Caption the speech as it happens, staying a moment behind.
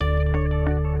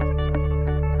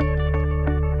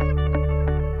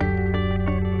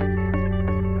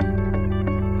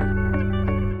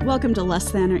Welcome to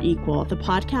Less Than or Equal, the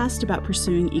podcast about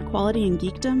pursuing equality in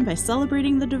geekdom by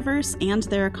celebrating the diverse and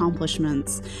their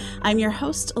accomplishments. I'm your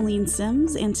host, Aline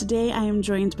Sims, and today I am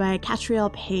joined by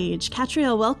Catriel Page.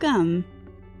 Catriel, welcome.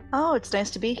 Oh, it's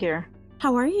nice to be here.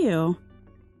 How are you?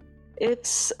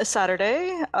 It's a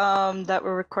Saturday that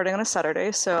we're recording on a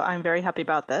Saturday, so I'm very happy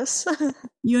about this.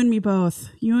 You and me both.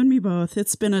 You and me both.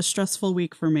 It's been a stressful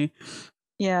week for me.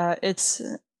 Yeah, it's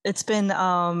been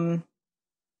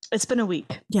a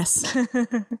week. Yes.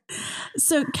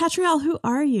 So, Catriel, who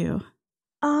are you?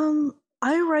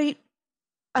 I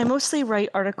mostly write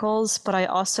articles, but I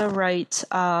also write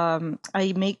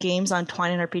I make games on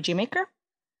Twine and RPG Maker.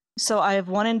 So I have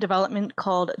one in development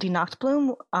called Die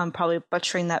Nachtblume. I'm probably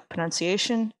butchering that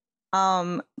pronunciation.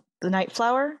 The Night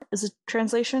Flower is a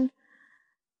translation.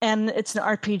 And it's an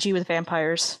RPG with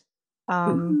vampires.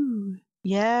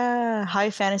 Yeah, high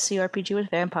fantasy RPG with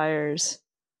vampires.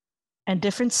 And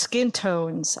different skin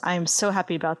tones. I'm so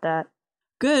happy about that.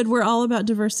 Good. We're all about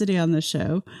diversity on this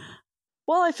show.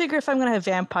 Well, I figure if I'm going to have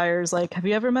vampires, have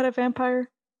you ever met a vampire?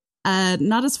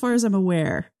 Not as far as I'm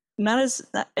aware. Not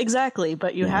exactly,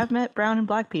 but you have met brown and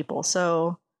black people.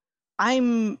 So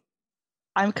I'm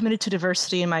committed to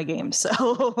diversity in my game.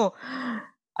 So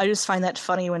I just find that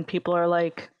funny when people are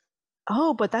like,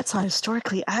 "Oh, but that's not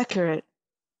historically accurate."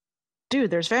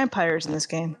 Dude, there's vampires in this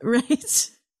game.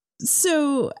 Right.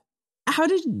 So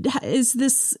is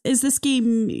this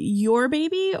game your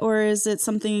baby, or is it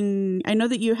something? I know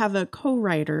that you have a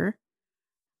co-writer.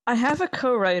 I have a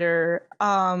co-writer.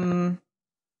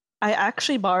 I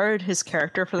actually borrowed his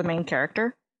character for the main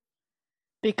character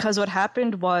because what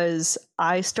happened was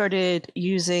I started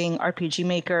using RPG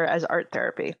Maker as art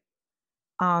therapy.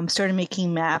 Started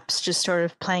making maps, just sort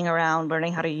of playing around,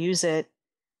 learning how to use it.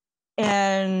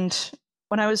 And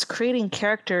when I was creating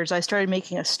characters, I started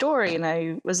making a story, and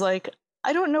I was like,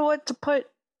 I don't know what to put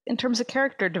in terms of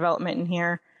character development in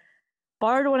here.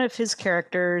 Borrowed one of his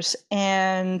characters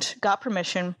and got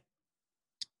permission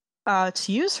to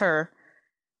use her.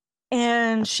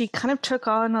 And she kind of took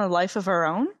on a life of her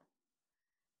own.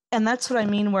 And that's what I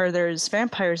mean where there's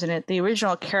vampires in it. The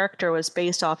original character was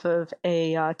based off of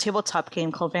a tabletop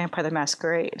game called Vampire the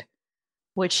Masquerade,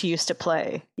 which she used to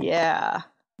play. Yeah.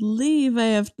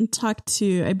 I have talked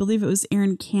to, I believe it was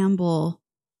Aaron Campbell.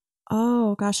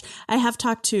 Oh, gosh. I have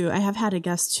had a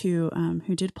guest who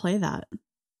did play that.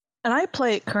 And I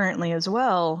play it currently as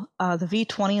well. The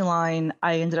V20 line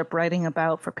I ended up writing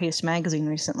about for Paste Magazine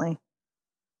recently.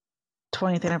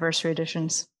 20th anniversary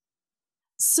editions.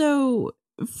 So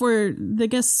for the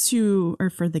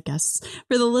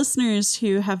listeners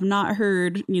who have not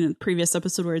heard, the previous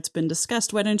episode where it's been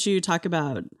discussed, why don't you talk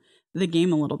about the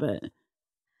game a little bit?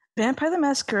 Vampire the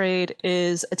Masquerade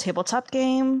is a tabletop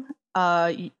game,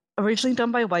 originally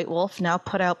done by White Wolf, now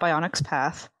put out by Onyx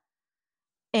Path.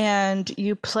 And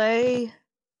you play,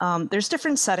 there's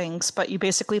different settings, but you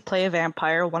basically play a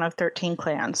vampire, one of 13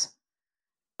 clans.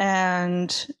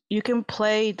 And you can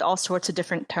play all sorts of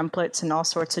different templates and all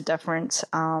sorts of different,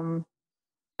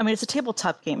 it's a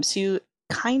tabletop game, so you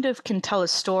kind of can tell a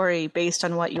story based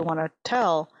on what you want to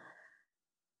tell.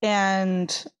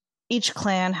 And each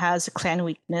clan has a clan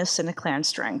weakness and a clan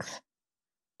strength.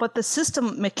 But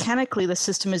mechanically, the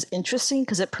system is interesting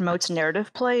because it promotes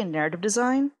narrative play and narrative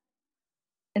design.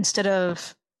 Instead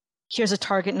of, here's a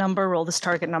target number, roll this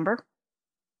target number.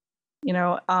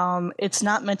 It's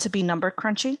not meant to be number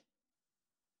crunchy.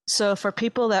 So for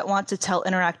people that want to tell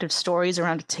interactive stories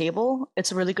around a table,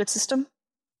 it's a really good system.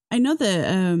 I know that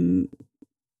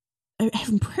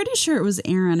I'm pretty sure it was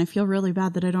Aaron. I feel really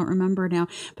bad that I don't remember now,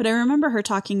 but I remember her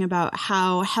talking about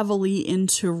how heavily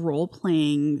into role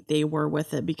playing they were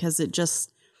with it because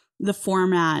the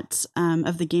format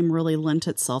of the game really lent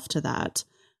itself to that.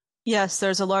 Yes,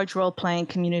 there's a large role playing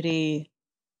community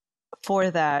for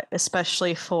that,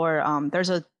 especially for there's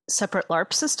a separate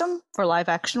LARP system for live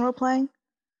action role playing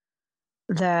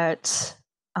that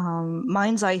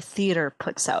Mind's Eye Theater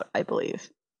puts out, I believe.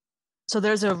 So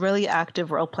there's a really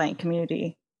active role playing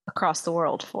community across the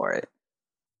world for it.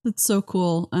 That's so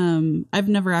cool. I've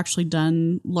never actually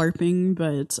done LARPing,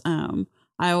 but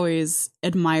I always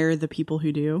admire the people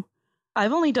who do.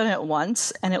 I've only done it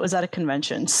once, and it was at a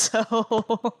convention, so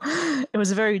it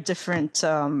was a very different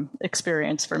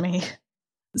experience for me.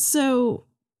 So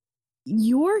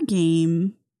your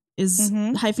game is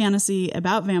high fantasy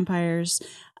about vampires,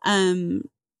 and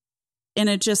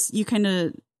you kind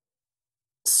of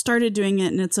started doing it,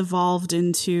 and it's evolved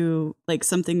into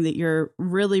something that you're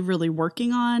really, really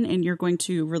working on, and you're going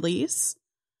to release.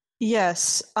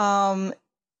 Yes,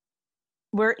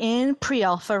 we're in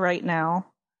pre-alpha right now.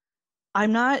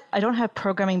 I don't have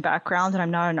programming background and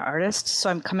I'm not an artist, so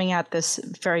I'm coming at this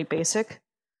very basic.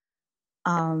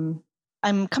 I'm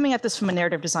coming at this from a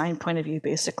narrative design point of view,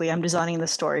 basically. I'm designing the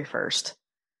story first.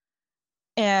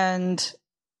 And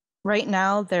right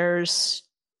now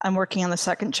I'm working on the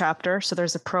second chapter. So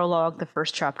there's a prologue, the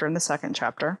first chapter, and the second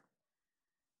chapter.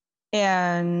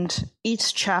 And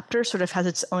each chapter sort of has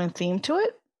its own theme to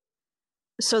it.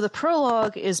 So the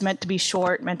prologue is meant to be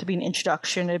short, meant to be an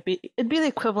introduction. It'd be the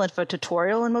equivalent of a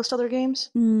tutorial in most other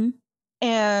games. Mm-hmm.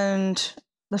 And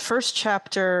the first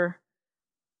chapter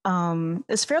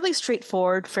is fairly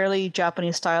straightforward, fairly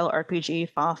Japanese-style RPG,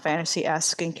 Final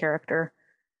Fantasy-esque in character.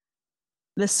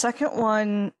 The second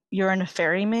one, you're in a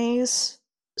fairy maze,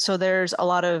 so there's a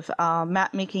lot of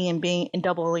map making and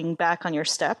doubling back on your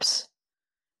steps.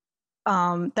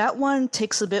 That one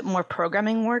takes a bit more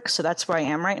programming work, so that's where I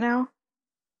am right now.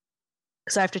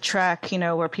 Because I have to track,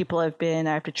 where people have been.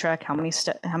 I have to track how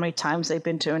many times they've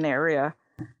been to an area.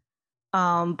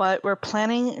 But we're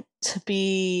planning to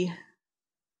be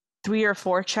 3 or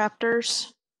 4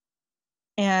 chapters,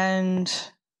 and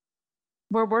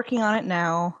we're working on it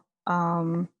now.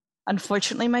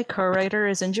 Unfortunately, my co-writer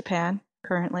is in Japan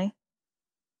currently,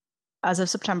 as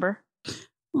of September.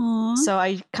 Aww. So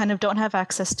I kind of don't have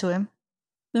access to him.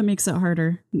 That makes it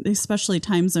harder, especially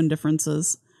time zone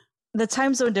differences. The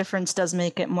time zone difference does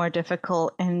make it more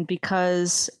difficult, and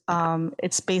because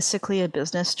it's basically a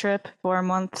business trip for a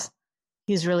month,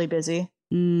 he's really busy.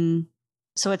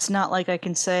 So it's not like I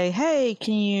can say, hey,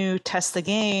 can you test the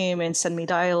game and send me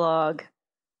dialogue?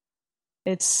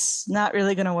 It's not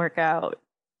really going to work out.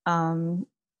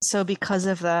 So because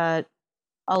of that,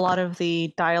 a lot of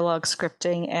the dialogue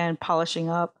scripting and polishing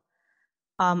up,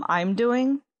 I'm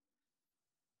doing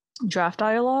draft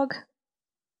dialogue,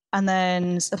 and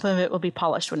then some of it will be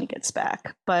polished when he gets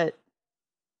back. But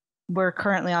we're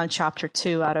currently on chapter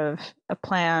 2 out of a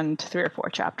planned 3 or 4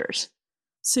 chapters.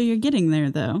 So you're getting there,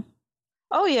 though.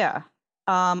 Oh, yeah.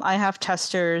 I have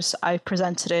testers. I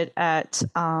presented it at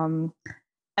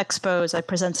expos. I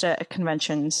presented it at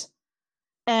conventions.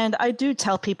 And I do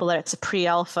tell people that it's a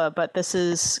pre-alpha, but this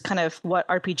is kind of what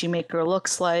RPG Maker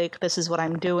looks like. This is what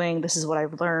I'm doing. This is what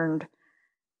I've learned.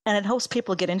 And it helps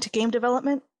people get into game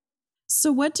development.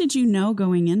 So what did you know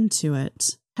going into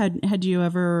it? Had you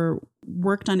ever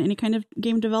worked on any kind of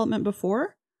game development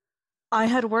before? I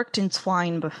had worked in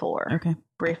Twine before. Okay.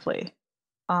 Briefly.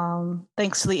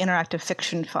 Thanks to the Interactive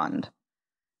Fiction Fund.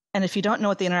 And if you don't know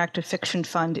what the Interactive Fiction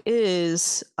Fund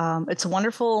is, it's a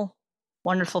wonderful,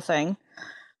 wonderful thing.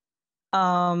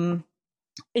 They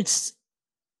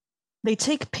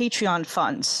take Patreon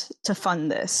funds to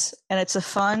fund this, and it's a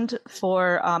fund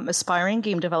for aspiring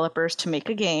game developers to make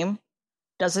a game.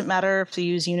 Doesn't matter if they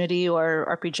use Unity or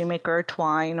RPG Maker or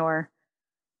Twine or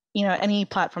any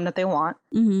platform that they want.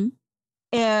 Mm-hmm.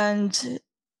 And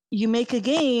you make a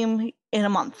game in a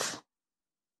month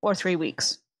or 3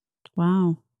 weeks.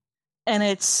 Wow. And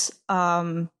it's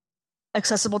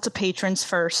accessible to patrons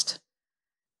first.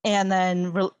 And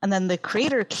then the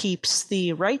creator keeps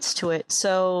the rights to it.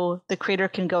 So the creator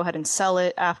can go ahead and sell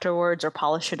it afterwards or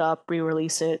polish it up,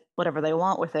 re-release it, whatever they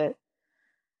want with it.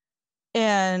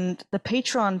 And the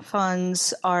Patreon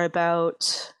funds are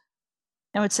about,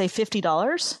 I would say,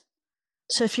 $50.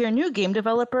 So if you're a new game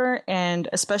developer, and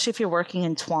especially if you're working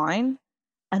in Twine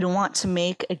and want to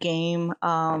make a game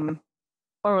or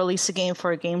release a game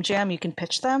for a game jam, you can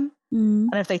pitch them. Mm-hmm.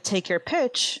 And if they take your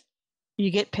pitch,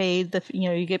 you get paid.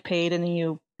 You get paid, and then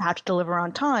you have to deliver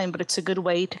on time. But it's a good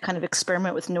way to kind of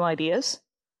experiment with new ideas.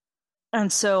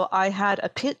 And so I had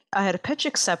a pitch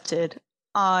accepted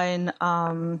on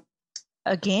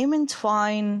a game in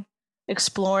Twine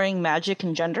exploring magic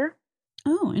and gender.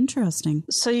 Oh, interesting.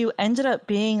 So you ended up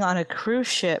being on a cruise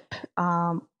ship,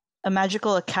 a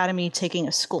magical academy taking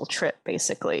a school trip,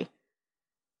 basically,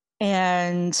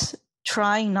 and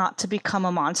trying not to become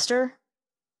a monster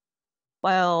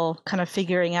while kind of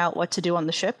figuring out what to do on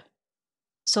the ship.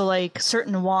 So like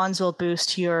certain wands will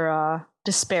boost your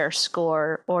despair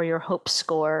score or your hope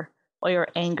score or your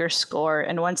anger score.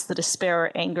 And once the despair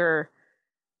or anger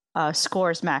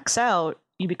scores max out,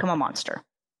 you become a monster.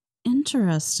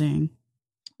 Interesting.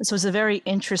 This was a very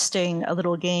interesting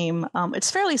little game.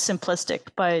 It's fairly simplistic,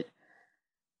 but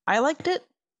I liked it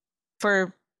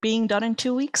for being done in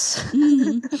 2 weeks.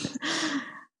 Mm-hmm.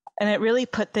 And it really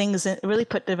put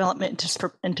development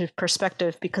into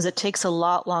perspective, because it takes a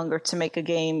lot longer to make a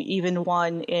game, even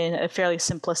one in a fairly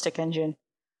simplistic engine,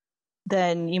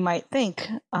 than you might think,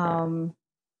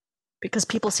 because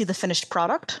people see the finished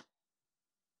product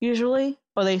usually,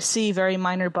 or they see very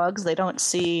minor bugs. They don't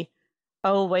see,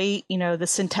 oh wait, the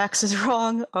syntax is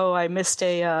wrong. Oh, I missed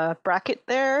a bracket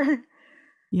there.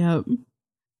 Yep.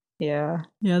 Yeah.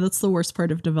 Yeah, that's the worst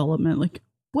part of development. Like,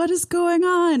 what is going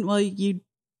on? Well, you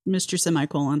missed your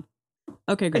semicolon.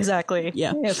 Okay, great. Exactly.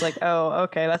 Yeah. It's like, oh,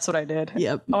 okay, that's what I did.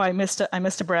 Yep. Oh, I missed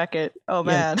a bracket. Oh,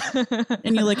 man.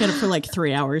 And you look at it for like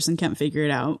 3 hours and can't figure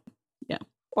it out. Yeah.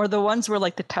 Or the ones where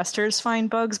like the testers find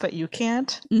bugs, but you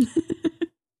can't. And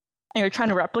you're trying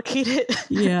to replicate it.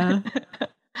 Yeah.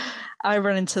 I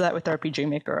run into that with RPG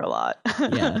Maker a lot.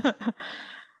 Yeah.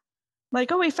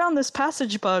 Like, oh, we found this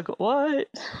passage bug. What?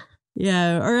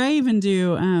 Yeah. Or I even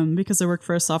do, because I work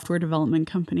for a software development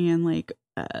company, and like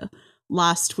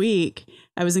last week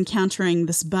I was encountering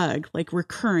this bug, like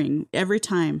recurring every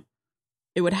time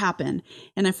it would happen.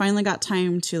 And I finally got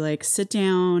time to like sit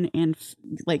down and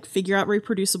like figure out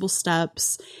reproducible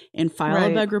steps and file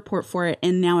a bug report for it.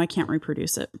 And now I can't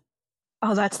reproduce it.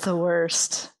 Oh, that's the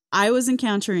worst. I was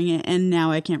encountering it and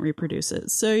now I can't reproduce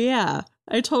it. So yeah,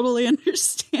 I totally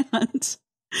understand.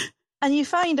 And you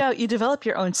find out you develop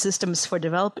your own systems for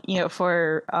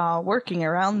working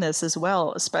around this as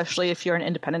well, especially if you're an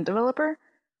independent developer.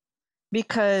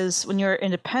 Because when you're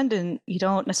independent, you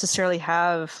don't necessarily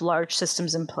have large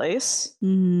systems in place.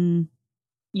 Mm-hmm.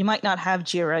 You might not have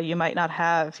Jira. You might not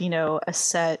have, a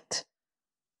set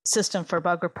system for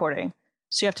bug reporting.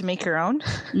 So you have to make your own.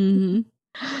 Mm-hmm.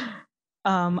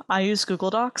 I use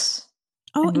Google Docs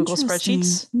and Google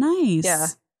Spreadsheets. Nice. Yeah.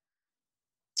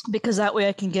 Because that way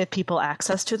I can give people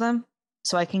access to them.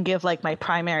 So I can give like my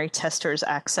primary testers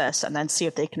access and then see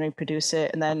if they can reproduce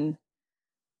it. And then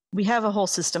we have a whole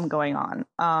system going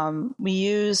on. We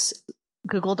use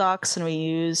Google Docs and we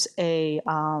use a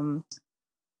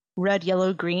red,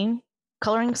 yellow, green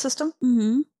coloring system.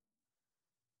 Mm-hmm.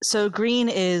 So green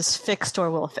is fixed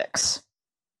or will fix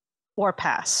or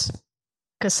pass.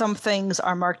 Because some things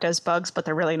are marked as bugs, but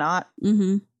they're really not.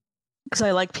 Mm-hmm. Because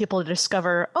I like people to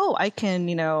discover, oh, I can,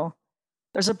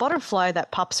 there's a butterfly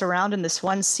that pops around in this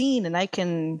one scene and I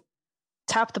can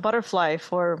tap the butterfly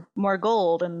for more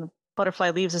gold and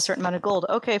butterfly leaves a certain amount of gold.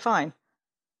 Okay, fine.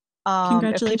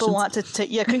 Congratulations. If people want to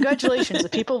congratulations.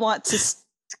 If people want to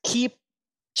keep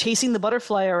chasing the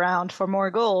butterfly around for more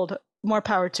gold, more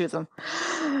power to them.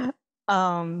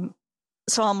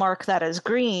 So I'll mark that as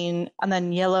green, and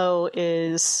then yellow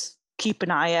is keep an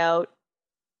eye out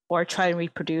or try and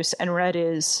reproduce, and red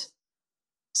is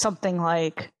something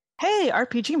like, hey,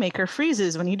 RPG Maker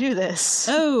freezes when you do this.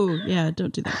 Oh, yeah,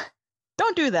 don't do that.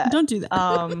 Don't do that. Don't do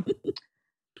that.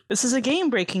 This is a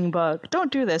game-breaking bug.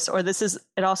 Don't do this. Or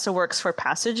it also works for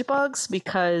passage bugs,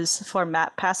 because for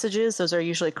map passages, those are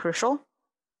usually crucial.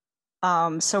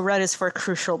 So red is for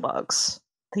crucial bugs,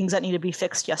 things that need to be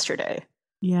fixed yesterday.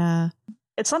 Yeah.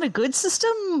 It's not a good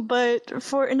system, but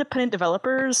for independent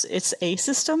developers, it's a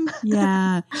system.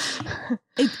 Yeah.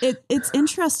 It's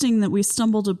interesting that we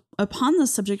stumbled upon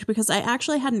this subject, because I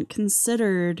actually hadn't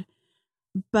considered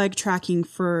bug tracking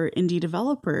for indie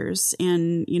developers.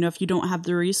 And, if you don't have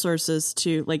the resources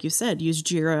to, like you said, use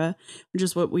Jira, which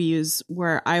is what we use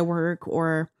where I work,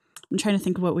 or I'm trying to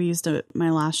think of what we used at my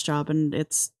last job, and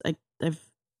I've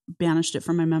banished it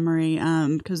from my memory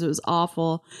because it was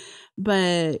awful.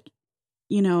 But,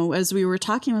 as we were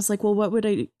talking, I was like, well, what would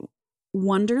I...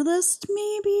 Wunderlist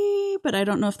maybe, but I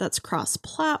don't know if that's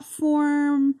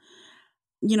cross-platform,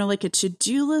 like a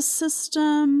to-do list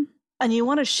system. And you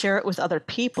want to share it with other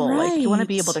people. Right. Like, you want to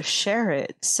be able to share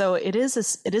it. So it is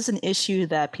an issue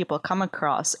that people come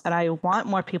across, and I want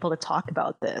more people to talk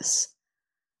about this.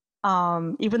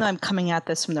 Even though I'm coming at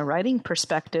this from the writing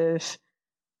perspective,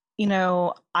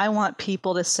 I want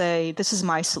people to say, this is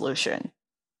my solution.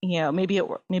 Maybe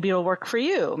it'll work for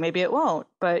you, maybe it won't,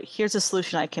 but here's a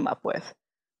solution I came up with.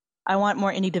 I want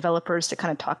more indie developers to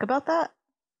kind of talk about that.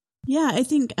 Yeah, I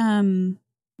think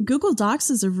Google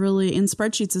Docs in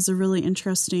spreadsheets is a really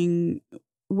interesting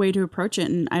way to approach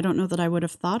it, and I don't know that I would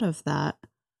have thought of that.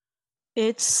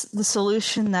 It's the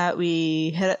solution that we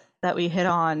hit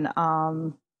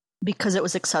on because it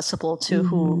was accessible to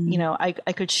who,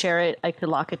 I could share it, I could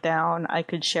lock it down, I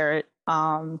could share it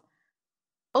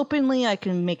openly, I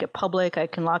can make it public, I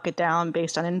can lock it down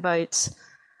based on invites.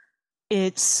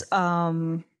 It's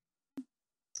for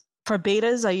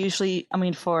betas,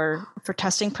 for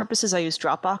testing purposes, I use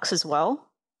Dropbox as well.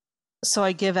 So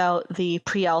I give out the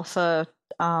pre-alpha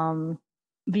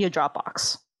via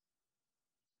Dropbox.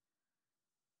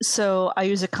 So I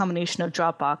use a combination of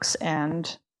Dropbox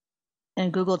and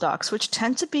Google Docs, which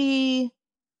tend to be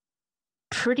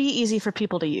pretty easy for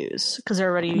people to use because they're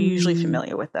already usually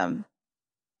familiar with them.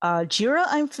 Jira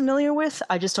I'm familiar with,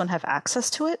 I just don't have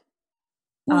access to it.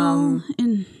 Well,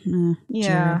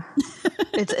 yeah,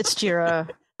 it's Jira.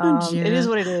 It is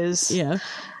what it is. Yeah,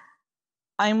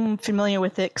 I'm familiar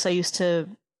with it because I used to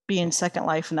be in Second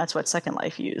Life, and that's what Second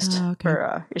Life used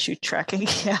for issue tracking.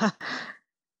 Yeah.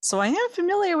 So I am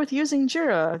familiar with using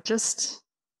Jira.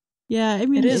 Yeah, I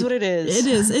mean, it is what it is. It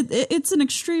is. It's an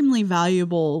extremely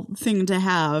valuable thing to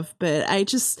have, but I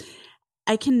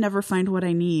can never find what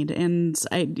I need. And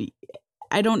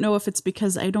I don't know if it's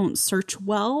because I don't search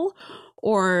well,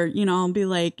 or, I'll be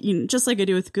like, just like I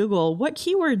do with Google, what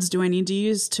keywords do I need to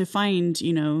use to find,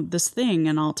 this thing?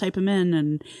 And I'll type them in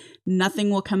and nothing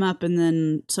will come up. And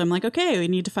then, so I'm like, okay, we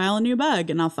need to file a new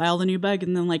bug, and I'll file the new bug.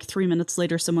 And then like 3 minutes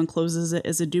later, someone closes it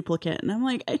as a duplicate. And I'm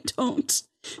like, I don't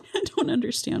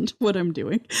understand what I'm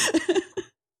doing.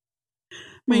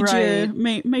 My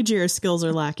Jira skills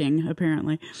are lacking,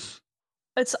 apparently.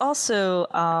 It's also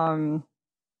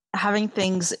having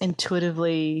things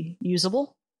intuitively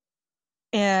usable.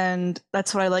 And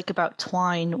that's what I like about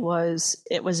Twine, was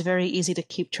it was very easy to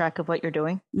keep track of what you're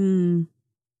doing.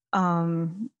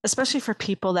 Especially for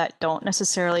people that don't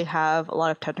necessarily have a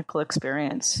lot of technical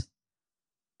experience.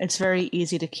 It's very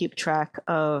easy to keep track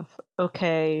of,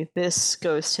 okay, this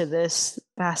goes to this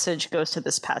passage, goes to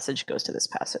this passage, goes to this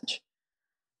passage.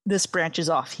 This branches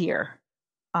off here.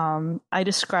 I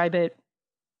describe it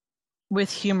with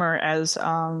humor as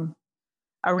a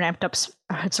ramped up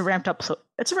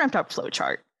flow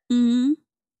chart. Mm-hmm.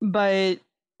 But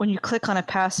when you click on a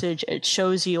passage, it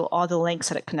shows you all the links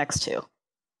that it connects to,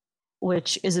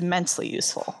 which is immensely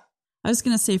useful. I was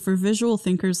going to say, for visual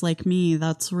thinkers like me,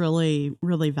 that's really,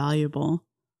 really valuable.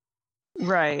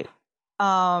 Right.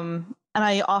 And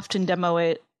I often demo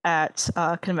it at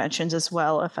conventions as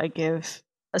well, if I give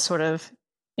a sort of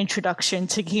introduction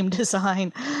to game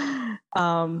design.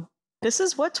 This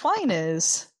is what Twine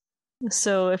is.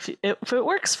 So if it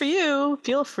works for you,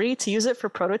 feel free to use it for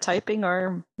prototyping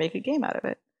or make a game out of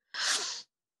it.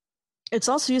 It's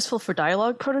also useful for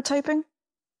dialogue prototyping,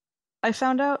 I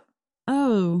found out.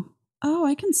 Oh,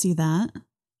 I can see that.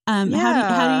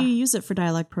 How do you use it for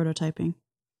dialogue prototyping?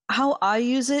 How I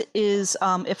use it is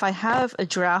if I have a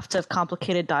draft of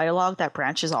complicated dialogue that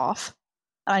branches off,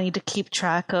 I need to keep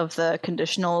track of the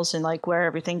conditionals and like where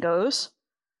everything goes,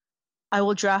 I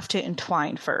will draft it in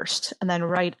Twine first and then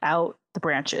write out the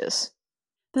branches.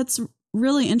 That's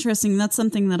really interesting. That's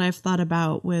something that I've thought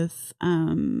about with,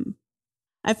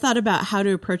 I've thought about how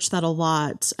to approach that a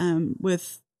lot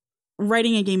with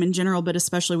writing a game in general, but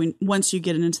especially once you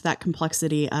get into that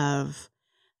complexity of,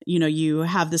 you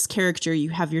have this character, you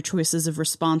have your choices of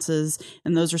responses,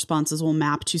 and those responses will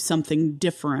map to something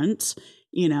different,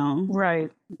 Right.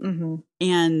 Mm-hmm.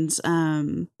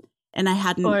 And I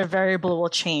hadn't, or a variable will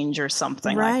change or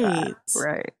something like that.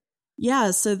 Right.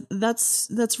 Yeah. So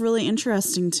that's really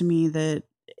interesting to me that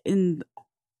you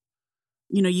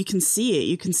can see it.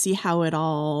 You can see how it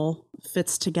all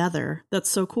fits together. That's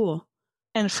so cool.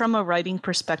 And from a writing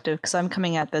perspective, because I'm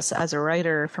coming at this as a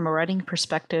writer, from a writing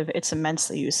perspective, it's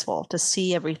immensely useful to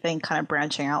see everything kind of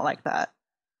branching out like that.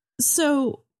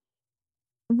 So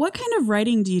what kind of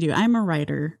writing do you do? I'm a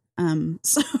writer.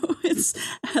 So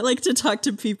I like to talk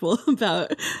to people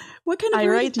about what kind of I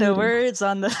write the words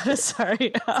on the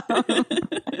sorry.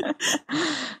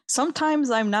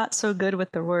 Sometimes I'm not so good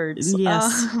with the words.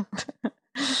 Yes.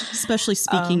 Especially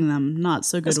speaking them, not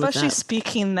so good with that. Especially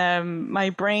speaking them. My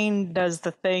brain does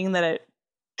the thing that it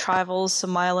travels a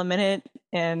mile a minute,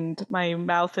 and my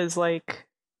mouth is like,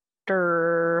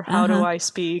 how do I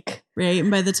speak? Right.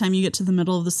 And by the time you get to the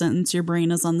middle of the sentence, your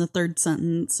brain is on the third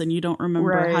sentence and you don't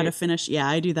remember how to finish. Yeah,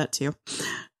 I do that too.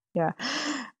 Yeah.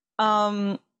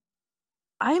 I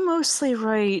mostly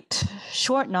write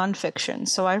short nonfiction.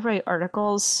 So I write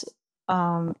articles.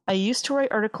 I used to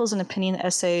write articles and opinion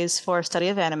essays for a study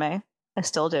of anime. I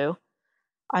still do.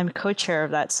 I'm co-chair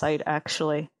of that site,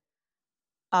 actually.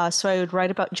 So I would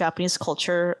write about Japanese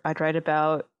culture. I'd write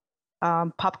about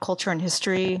pop culture and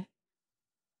history,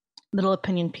 little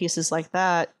opinion pieces like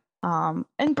that,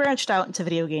 and branched out into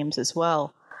video games as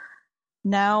well.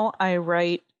 Now I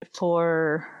write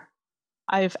for,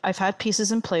 I've had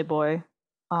pieces in Playboy,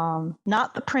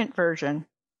 not the print version,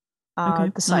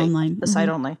 the site, online. The site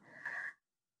only.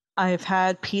 I've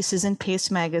had pieces in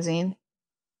Paste Magazine.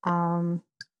 I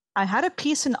had a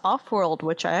piece in Offworld,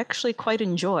 which I actually quite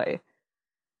enjoy.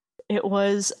 It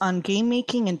was on game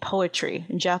making and poetry,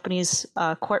 and Japanese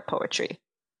court poetry.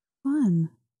 Fun.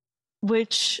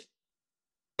 Which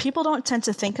people don't tend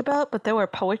to think about, but there were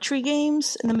poetry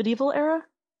games in the medieval era.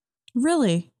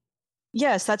 Really?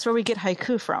 Yes, that's where we get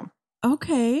haiku from.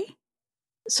 Okay.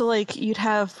 So, like, you'd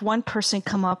have one person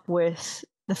come up with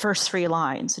the first 3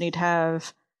 lines, and you'd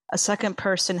have a second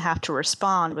person have to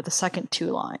respond with the second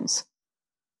 2 lines.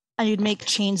 And you'd make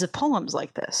chains of poems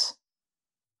like this.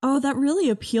 Oh, that really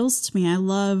appeals to me. I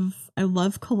love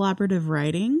collaborative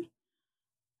writing.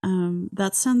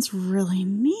 That sounds really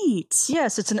neat.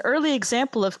 Yes, it's an early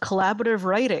example of collaborative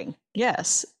writing.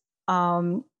 Yes.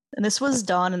 And this was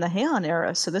done in the Heian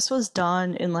era. So this was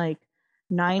done in like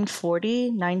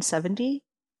 940, 970.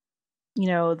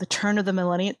 The turn of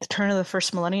the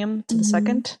first millennium to the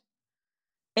second.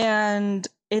 And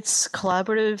it's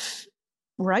collaborative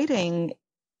writing.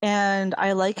 And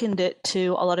I likened it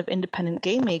to a lot of independent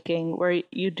game making where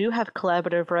you do have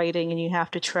collaborative writing and you have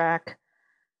to track,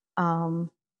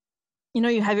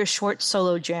 you have your short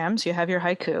solo jams, you have your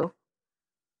haiku,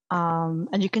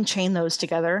 and you can chain those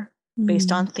together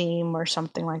based on theme or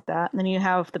something like that. And then you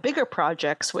have the bigger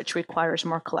projects, which requires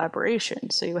more collaboration.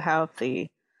 So you have the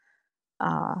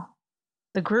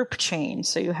group chain.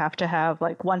 So you have to have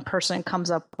like one person comes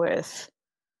up with,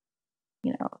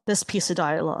 this piece of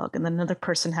dialogue, and then another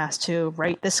person has to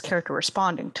write this character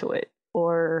responding to it,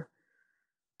 or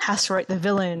has to write the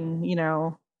villain,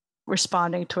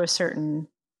 responding to a certain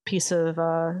piece of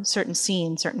certain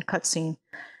scene, certain cutscene.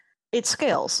 It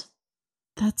scales.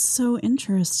 That's so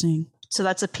interesting. So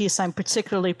that's a piece I'm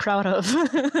particularly proud of.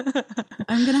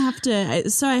 I'm going to have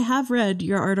to... So I have read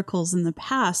your articles in the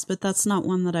past, but that's not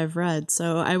one that I've read.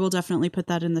 So I will definitely put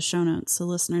that in the show notes so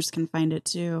listeners can find it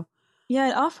too.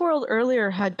 Yeah, Offworld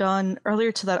earlier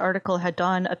to that article, had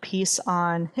done a piece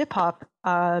on hip-hop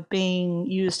being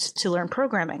used to learn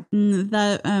programming.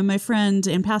 My friend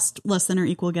and past Less Than or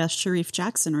Equal guest, Sharif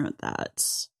Jackson, wrote that.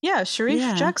 Yeah, Sharif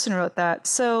Jackson wrote that.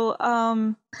 So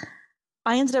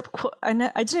I ended up,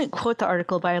 I didn't quote the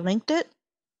article, but I linked it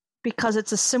because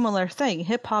it's a similar thing.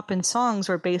 Hip-hop and songs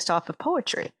were based off of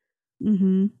poetry.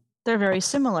 Mm-hmm. They're very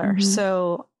similar. Mm-hmm.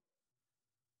 So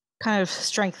kind of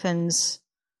strengthens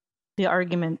the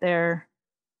argument there.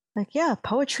 Like, yeah,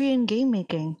 poetry and game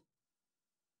making.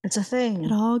 It's a thing.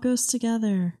 It all goes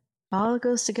together. All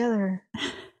goes together.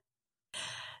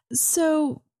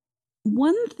 So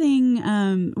one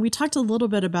thing, we talked a little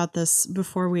bit about this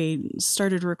before we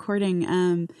started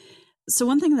recording. So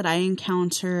one thing that I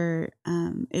encounter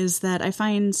is that I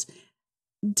find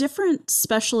different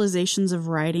specializations of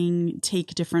writing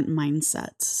take different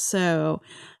mindsets. So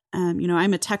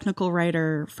I'm a technical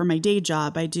writer for my day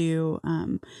job. I do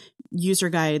user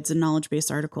guides and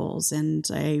knowledge-based articles, and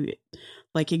I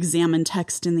examine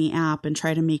text in the app and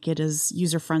try to make it as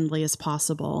user-friendly as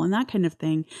possible and that kind of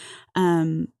thing.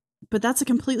 But that's a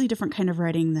completely different kind of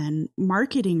writing than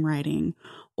marketing writing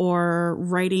or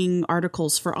writing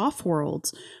articles for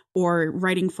Offworld or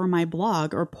writing for my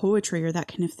blog or poetry or that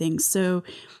kind of thing. So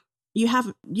you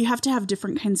have to have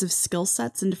different kinds of skill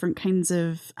sets and different kinds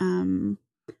of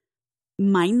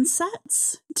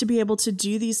mindsets to be able to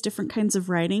do these different kinds of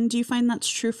writing. Do you find that's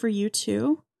true for you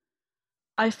too?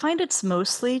 I find it's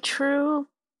mostly true,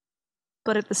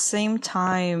 but at the same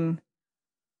time,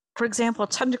 for example,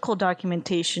 technical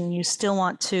documentation, you still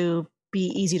want to be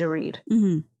easy to read.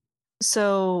 Mm-hmm.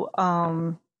 So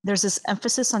there's this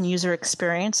emphasis on user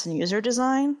experience and user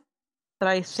design that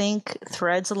I think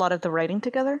threads a lot of the writing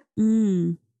together.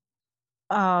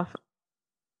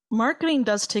 Marketing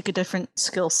does take a different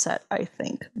skill set, I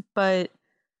think, but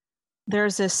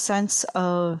there's this sense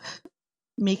of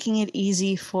making it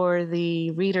easy for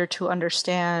the reader to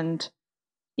understand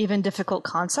even difficult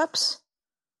concepts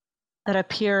that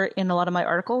appear in a lot of my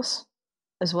articles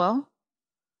as well.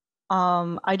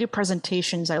 I do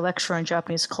presentations. I lecture on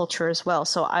Japanese culture as well.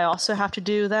 So I also have to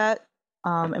do that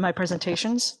in my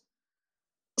presentations.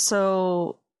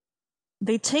 So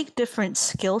they take different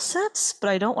skill sets, but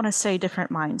I don't want to say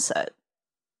different mindset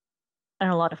in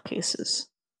a lot of cases.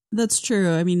 That's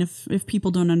true. I mean, if people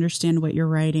don't understand what you're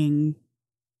writing,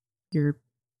 you're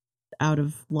out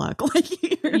of luck.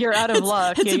 You're out of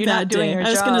luck. It's you're not doing your job.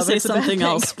 I was going to say something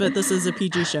else, but this is a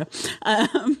PG show.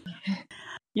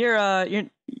 You're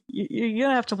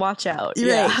gonna have to watch out.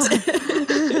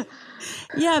 Right.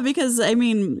 Yeah, because I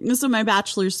mean, so my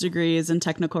bachelor's degree is in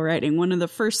technical writing. One of the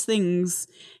first things,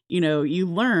 you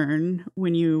learn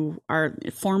when you are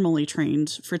formally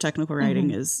trained for technical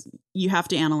writing is you have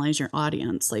to analyze your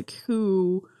audience. Like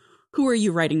who are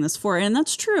you writing this for? And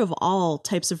that's true of all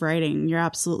types of writing. You're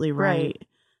absolutely right.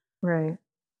 Right.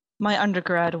 My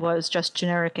undergrad was just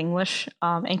generic English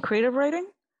and creative writing,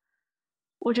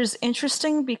 which is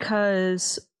interesting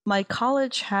because my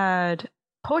college had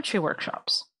poetry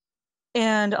workshops.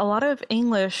 And a lot of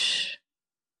English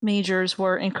majors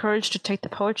were encouraged to take the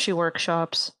poetry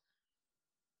workshops,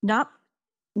 not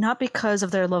because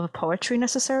of their love of poetry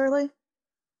necessarily,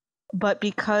 but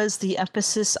because the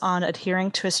emphasis on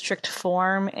adhering to a strict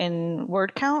form and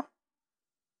word count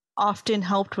often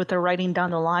helped with the writing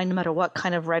down the line, no matter what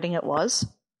kind of writing it was.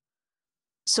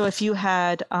 So if you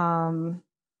had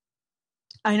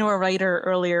I know a writer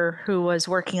earlier who was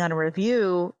working on a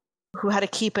review who had to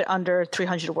keep it under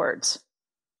 300 words.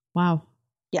 Wow.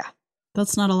 Yeah.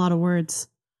 That's not a lot of words.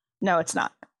 No, it's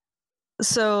not.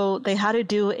 So they had to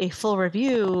do a full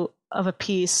review of a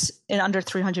piece in under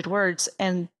 300 words.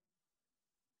 And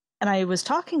I was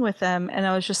talking with them and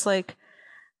I was just like,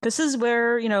 this is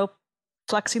where,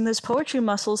 flexing those poetry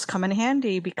muscles come in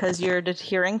handy because you're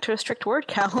adhering to a strict word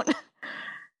count.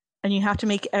 And you have to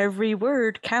make every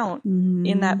word count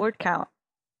in that word count.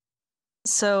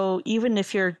 So even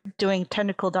if you're doing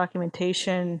technical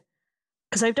documentation,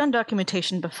 because I've done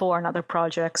documentation before on other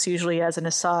projects, usually as an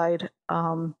aside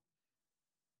to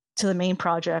the main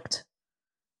project,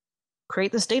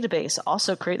 create this database,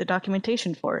 also create the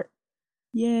documentation for it.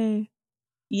 Yay.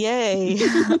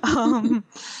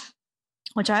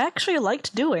 Which I actually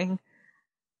liked doing,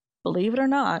 believe it or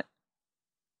not.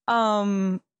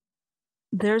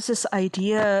 There's this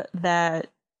idea that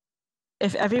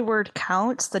if every word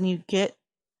counts, then you get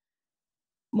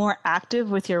more active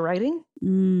with your writing.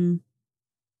 And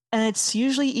it's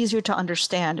usually easier to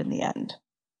understand in the end.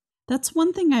 That's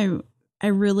one thing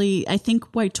I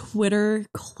think why Twitter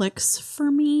clicks for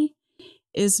me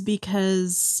is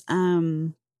because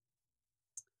my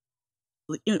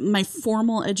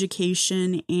formal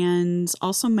education and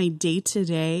also my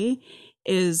day-to-day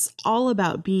is all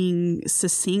about being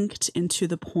succinct and to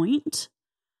the point.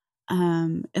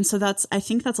 And so I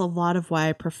think that's a lot of why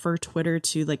I prefer Twitter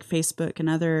to like Facebook and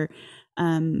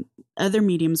other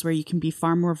mediums where you can be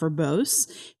far more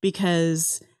verbose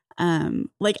because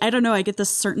I don't know, I get this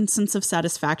certain sense of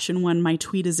satisfaction when my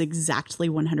tweet is exactly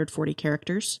 140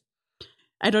 characters.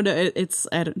 I don't know.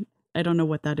 I don't know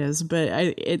what that is, but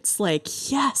it's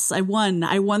like, yes, I won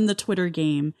the Twitter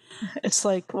game. It's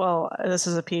like, well, this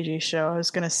is a PG show. I was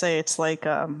going to say it's like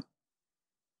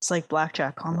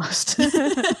blackjack almost.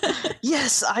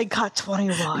 Yes, I got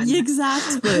 21.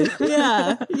 Exactly.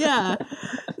 Yeah.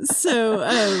 So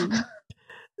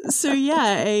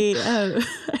yeah, I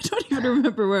don't even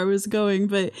remember where I was going,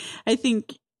 but I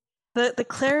think the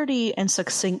clarity and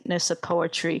succinctness of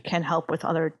poetry can help with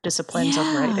other disciplines of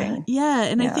writing. Yeah,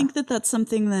 and I think that's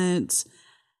something that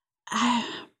I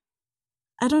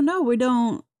don't know, we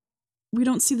don't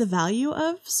see the value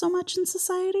of so much in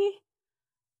society.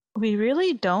 We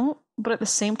really don't, but at the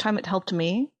same time it helped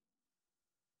me.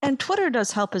 And Twitter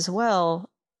does help as well,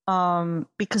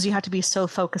 because you have to be so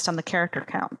focused on the character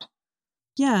count.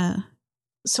 Yeah.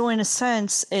 So in a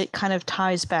sense, it kind of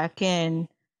ties back in.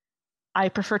 I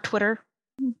prefer Twitter,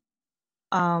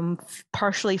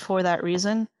 partially for that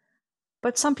reason.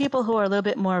 But some people who are a little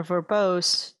bit more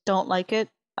verbose don't like it.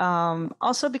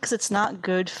 Also because it's not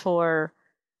good for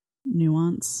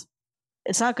nuance.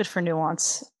 It's not good for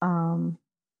nuance.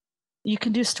 You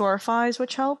can do storyfies,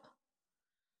 which help.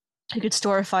 You could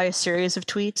storify a series of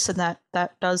tweets, and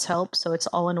that does help. So it's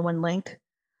all in one link.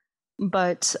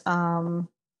 But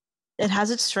it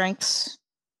has its strengths.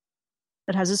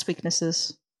 It has its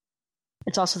weaknesses.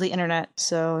 It's also the internet,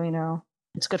 so,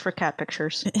 it's good for cat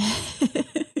pictures.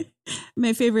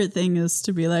 My favorite thing is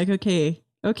to be like, okay,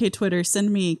 Twitter,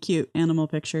 send me cute animal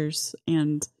pictures.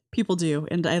 And people do.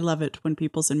 And I love it when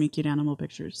people send me cute animal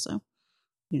pictures. So,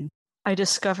 yeah. I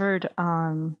discovered,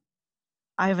 I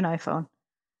have an iPhone.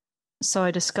 So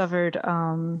I discovered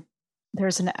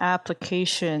there's an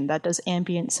application that does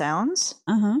ambient sounds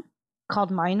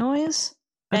called MyNoise.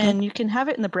 Okay. And you can have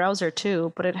it in the browser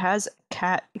too, but it has a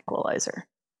cat equalizer.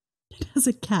 It has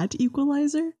a cat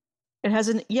equalizer? It has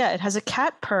a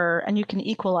cat purr, and you can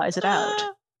equalize it out.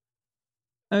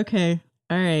 Okay.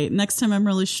 All right. Next time I'm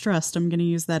really stressed, I'm going to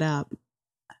use that app.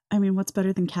 I mean, what's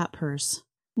better than cat purrs?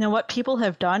 Now, what people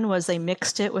have done was they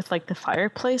mixed it with like the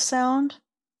fireplace sound.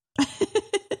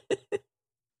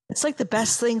 It's like the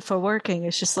best thing for working.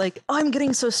 It's just like, oh, I'm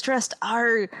getting so stressed.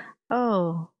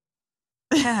 Oh,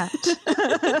 cat.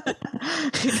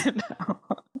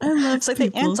 I love it's like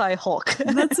people. The anti-Hulk.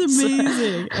 That's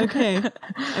amazing. Okay.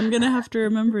 I'm going to have to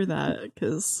remember that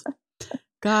because,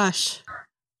 gosh,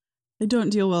 I don't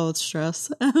deal well with stress.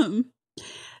 Right.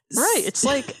 It's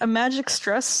like a magic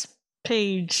stress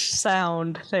page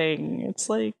sound thing. It's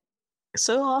like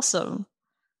so awesome.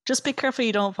 Just be careful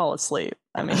you don't fall asleep.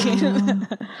 I mean,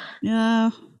 yeah.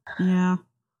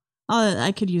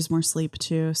 I could use more sleep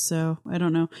too, so I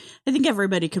don't know. I think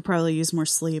everybody could probably use more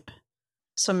sleep.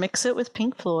 So mix it with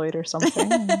Pink Floyd or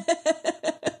something.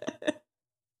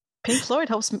 Pink Floyd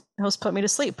helps put me to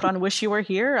sleep. Put on "Wish You Were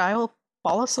Here," I will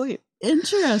fall asleep.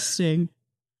 Interesting.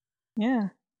 Yeah.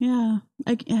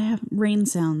 I have rain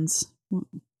sounds.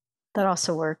 That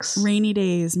also works. Rainy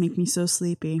days make me so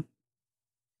sleepy.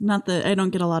 Not that I don't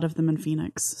get a lot of them in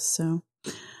Phoenix, so.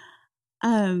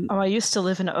 I used to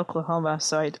live in Oklahoma,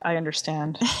 so I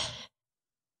understand.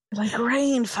 Like,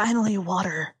 rain, finally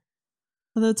water.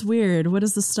 Well, that's weird. What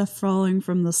is the stuff falling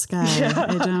from the sky?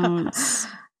 Yeah.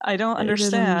 I don't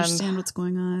understand what's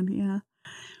going on. Yeah.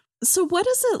 So what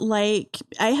is it like?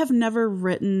 I have never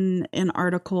written an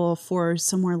article for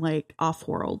somewhere like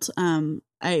Offworld.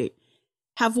 I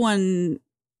have one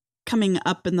coming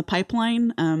up in the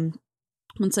pipeline.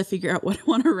 Once I figure out what I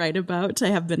want to write about, I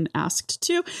have been asked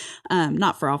to,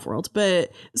 not for Offworld,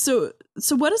 but so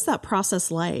what is that process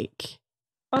like?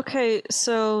 Okay,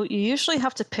 so you usually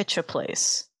have to pitch a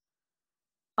place,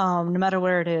 no matter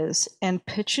where it is. And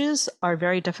pitches are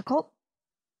very difficult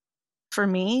for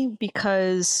me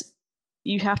because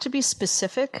you have to be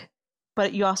specific,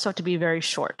 but you also have to be very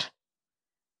short.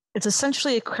 It's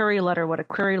essentially a query letter. What a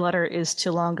query letter is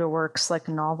to longer works like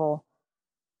a novel.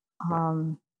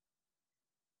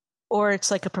 Or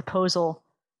it's like a proposal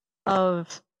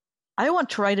of, I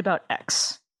want to write about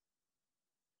X.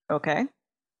 Okay.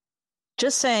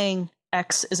 Just saying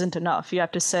X isn't enough. You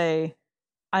have to say,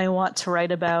 I want to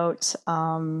write about,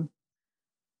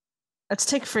 let's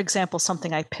take, for example,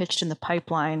 something I pitched in the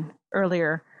pipeline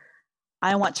earlier.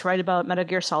 I want to write about Metal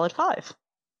Gear Solid 5.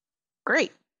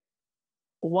 Great.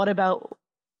 What about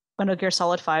Metal Gear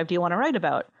Solid 5 do you want to write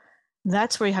about?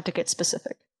 That's where you have to get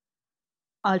specific.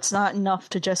 It's not enough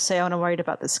to just say, I want to write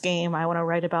about this game. I want to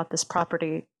write about this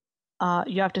property.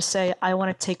 You have to say, I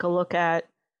want to take a look at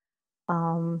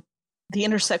the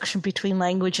intersection between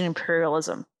language and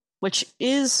imperialism, which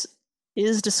is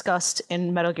discussed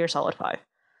in Metal Gear Solid 5,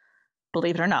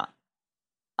 believe it or not.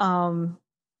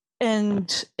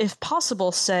 And if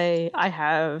possible, say, I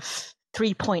have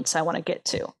 3 points I want to get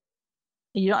to.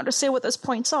 You don't have to say what those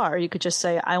points are. You could just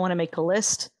say, I want to make a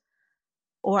list,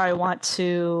 or I want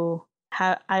to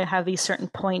I have these certain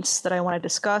points that I want to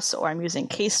discuss, or I'm using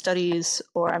case studies,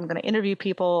 or I'm going to interview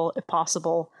people if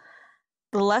possible.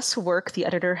 The less work the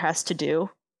editor has to do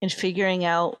in figuring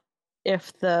out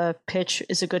if the pitch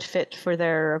is a good fit for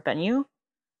their venue,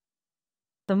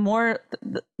 the more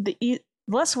the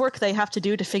less work they have to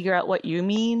do to figure out what you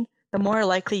mean, the more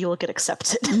likely you will get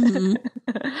accepted.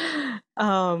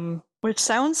 Mm-hmm. Which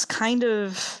sounds kind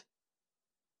of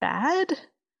bad,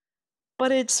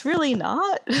 but it's really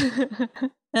not.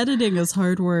 Editing is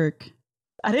hard work.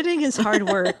 Editing is hard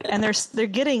work, and they're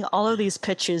getting all of these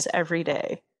pitches every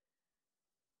day.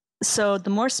 So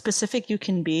the more specific you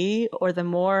can be, or the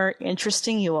more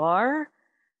interesting you are,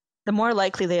 the more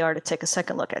likely they are to take a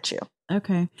second look at you.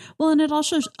 Okay. Well, and it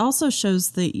also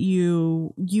shows that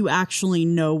you actually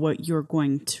know what you're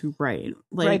going to write.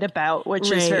 Write about,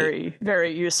 which is very,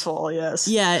 very useful, yes.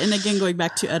 Yeah, and again, going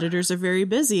back to editors are very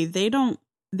busy. They don't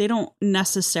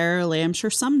necessarily, I'm sure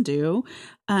some do,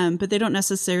 but they don't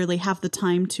necessarily have the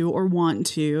time to or want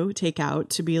to take out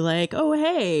to be like, oh,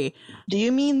 hey. Do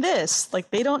you mean this?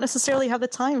 Like, they don't necessarily have the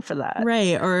time for that.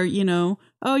 Right. Or,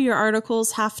 oh, your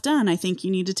article's half done. I think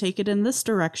you need to take it in this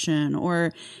direction.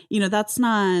 Or, that's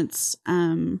not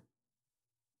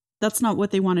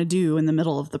what they want to do in the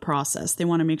middle of the process. They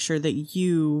want to make sure that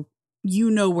you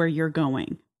know where you're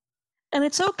going. And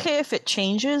it's okay if it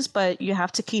changes, but you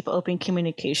have to keep open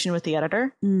communication with the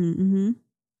editor. Mm-hmm.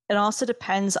 It also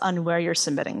depends on where you're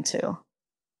submitting to.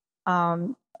 A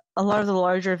lot of the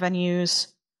larger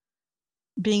venues,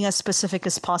 being as specific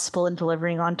as possible and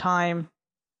delivering on time,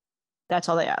 that's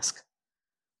all they ask.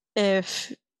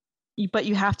 But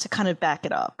you have to kind of back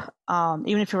it up.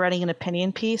 Even if you're writing an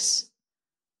opinion piece,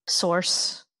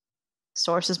 source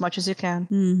as much as you can.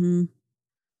 Mm-hmm.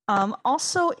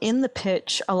 Also, in the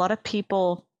pitch, a lot of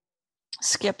people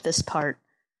skip this part.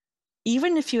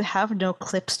 Even if you have no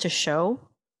clips to show,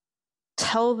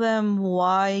 tell them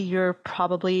why you're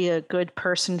probably a good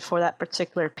person for that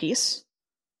particular piece.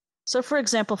 So, for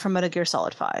example, for Metal Gear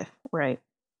Solid 5, right?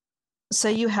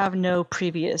 Say you have no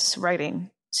previous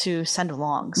writing to send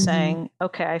along, saying,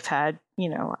 okay, I've had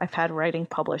writing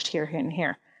published here, here, and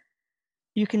here.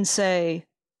 You can say,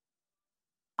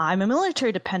 I'm a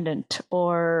military dependent,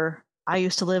 or I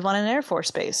used to live on an Air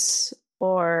Force base,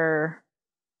 or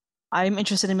I'm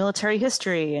interested in military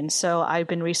history, and so I've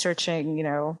been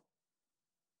researching,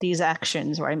 these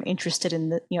actions, or I'm interested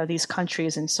in these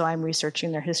countries, and so I'm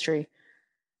researching their history.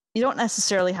 You don't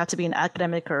necessarily have to be an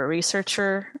academic or a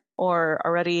researcher or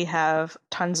already have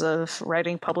tons of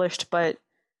writing published, but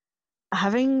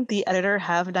having the editor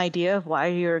have an idea of why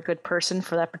you're a good person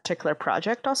for that particular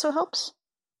project also helps.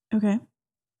 Okay.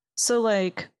 So,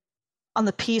 like, on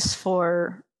the piece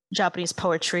for Japanese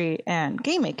poetry and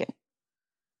game making,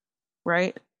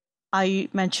 right? I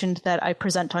mentioned that I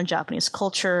present on Japanese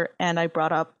culture, and I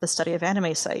brought up the study of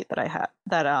anime site that I had,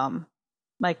 that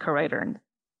my co-writer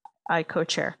I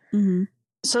co-chair. Mm-hmm.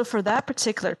 So for that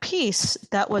particular piece,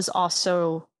 that was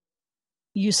also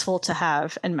useful to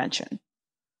have and mention,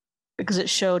 because it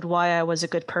showed why I was a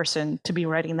good person to be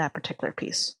writing that particular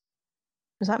piece.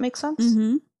 Does that make sense?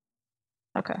 Mm-hmm.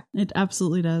 Okay. It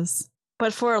absolutely does.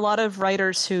 But for a lot of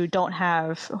writers who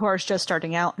are just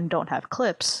starting out and don't have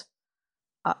clips,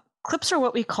 clips are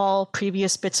what we call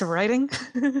previous bits of writing.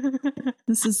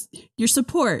 This is your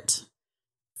support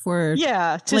for...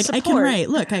 Yeah, to like, support. I can write.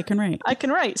 Look, I can write. I can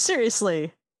write,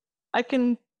 seriously. I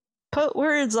can put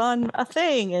words on a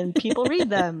thing and people read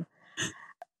them.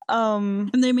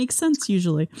 And they make sense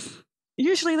usually.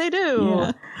 Usually they do.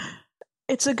 Yeah.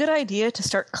 It's a good idea to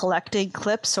start collecting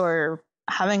clips or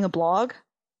having a blog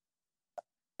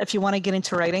if you want to get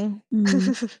into writing.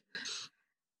 Mm-hmm.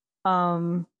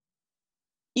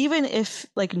 Even if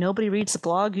like nobody reads the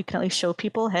blog, you can at least show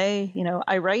people, hey,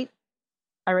 I write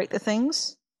the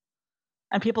things,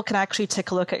 and people can actually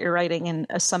take a look at your writing in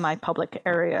a semi-public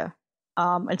area,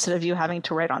 instead of you having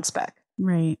to write on spec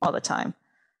right all the time.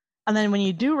 And then when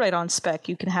you do write on spec,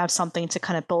 you can have something to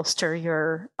kind of bolster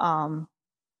your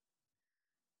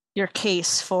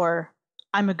case for,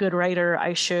 I'm a good writer,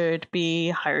 I should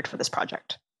be hired for this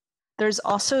project. There's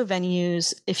also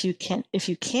venues, if you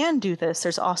can do this,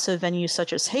 there's also venues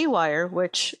such as Haywire,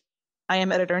 which I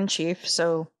am editor-in-chief,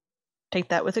 so take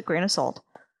that with a grain of salt.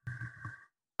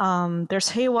 There's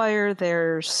Haywire,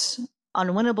 there's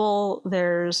Unwinnable,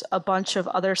 there's a bunch of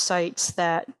other sites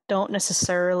that don't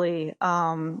necessarily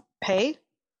pay,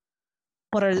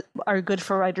 but are good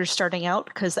for writers starting out,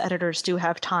 because the editors do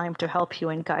have time to help you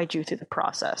and guide you through the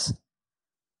process.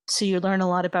 So you learn a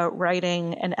lot about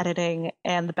writing and editing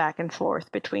and the back and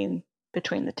forth between the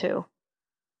two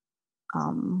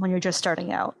when you're just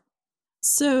starting out.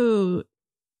 So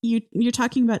you're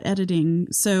talking about editing,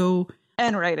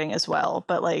 and writing as well.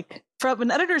 But like from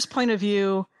an editor's point of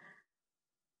view,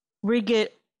 we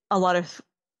get a lot of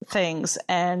things,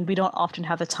 and we don't often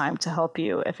have the time to help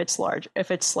you if it's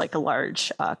like a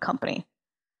large company.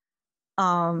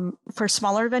 For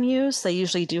smaller venues, they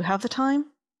usually do have the time,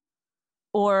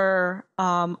 or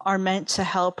are meant to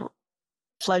help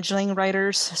fledgling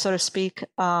writers, so to speak,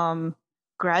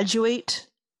 graduate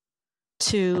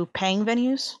to paying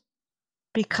venues,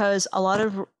 because a lot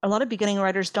of beginning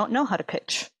writers don't know how to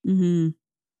pitch. Mm-hmm.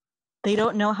 They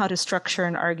don't know how to structure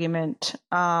an argument,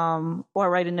 or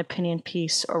write an opinion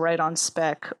piece, or write on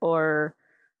spec, or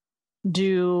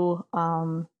do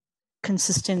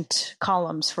consistent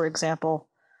columns, for example.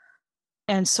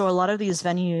 And so a lot of these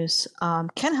venues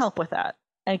can help with that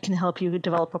and can help you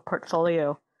develop a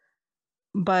portfolio.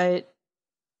 But,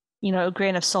 a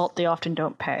grain of salt, they often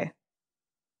don't pay.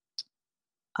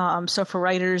 So for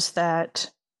writers that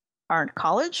aren't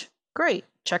college, great,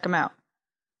 check them out.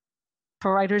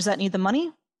 For writers that need the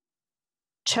money,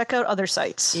 check out other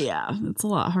sites. Yeah, it's a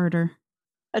lot harder.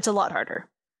 It's a lot harder.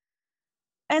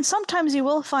 And sometimes you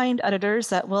will find editors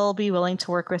that will be willing to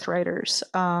work with writers,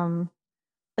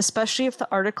 especially if the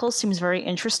article seems very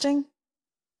interesting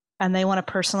and they want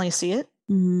to personally see it,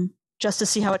 mm-hmm. just to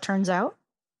see how it turns out.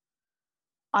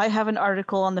 I have an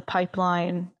article on the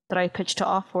pipeline that I pitched to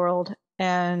Offworld,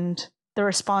 and the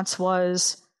response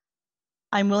was,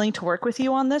 I'm willing to work with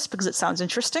you on this because it sounds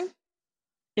interesting.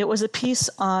 It was a piece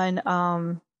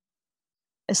on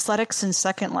aesthetics in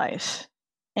Second Life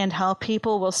and how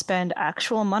people will spend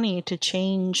actual money to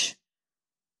change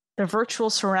their virtual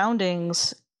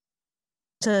surroundings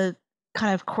to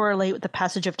kind of correlate with the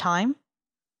passage of time.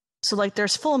 So like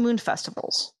there's full moon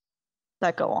festivals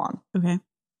that go on. Okay.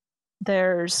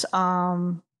 There's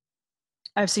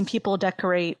I've seen people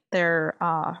decorate their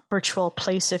virtual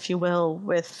place, if you will,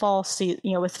 with fall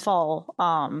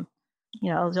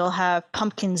they'll have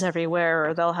pumpkins everywhere,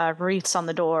 or they'll have wreaths on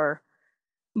the door.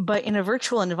 But in a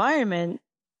virtual environment,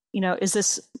 is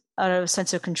this out of a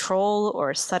sense of control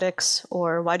or aesthetics,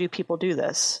 or why do people do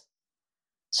this?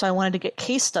 So I wanted to get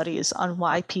case studies on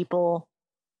why people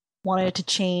wanted to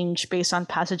change based on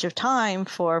passage of time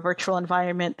for a virtual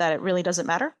environment that it really doesn't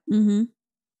matter. Mm-hmm.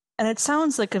 And it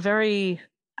sounds like a very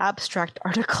abstract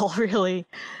article, really.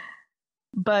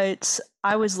 But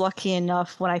I was lucky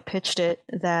enough when I pitched it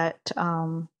that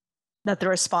that the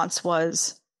response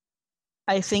was,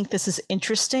 I think this is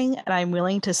interesting and I'm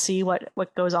willing to see what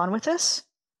goes on with this.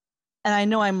 And I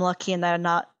know I'm lucky in that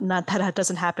not that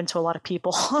doesn't happen to a lot of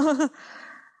people.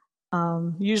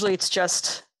 Usually it's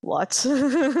just what?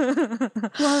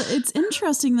 Well, it's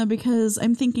interesting though, because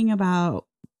I'm thinking about,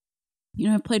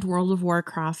 I've played World of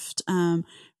Warcraft.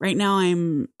 Right now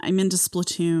I'm into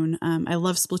Splatoon. I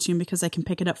love Splatoon because I can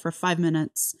pick it up for 5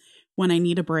 minutes when I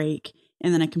need a break,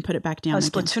 and then I can put it back down.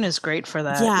 Splatoon is great for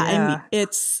that. Yeah. I mean,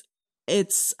 it's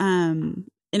it's and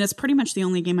it's pretty much the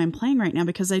only game I'm playing right now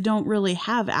because I don't really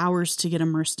have hours to get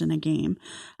immersed in a game.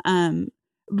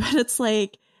 But it's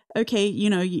like, okay, you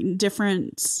know,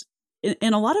 different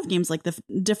in a lot of games, like the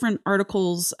different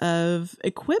articles of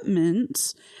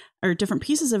equipment or different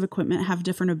pieces of equipment have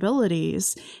different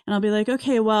abilities. And I'll be like,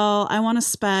 okay, well, I want to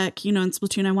spec, you know, in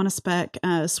Splatoon, I want to spec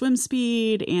swim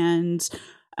speed and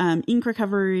ink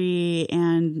recovery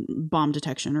and bomb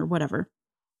detection or whatever.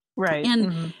 Right.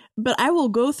 And but I will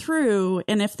go through,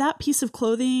 and if that piece of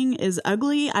clothing is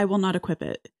ugly, I will not equip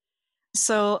it.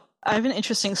 So I have an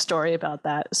interesting story about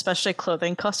that, especially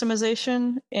clothing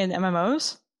customization in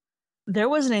MMOs. There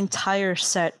was an entire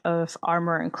set of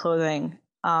armor and clothing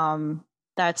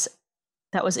that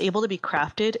was able to be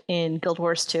crafted in Guild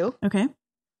Wars 2. Okay.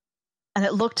 And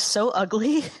it looked so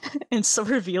ugly and so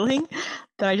revealing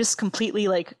that I just completely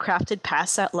like crafted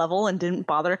past that level and didn't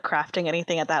bother crafting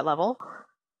anything at that level.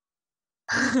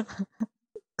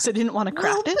 Because I didn't want to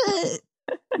craft it.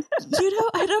 You know,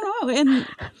 I don't know. And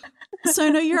so I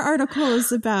know your article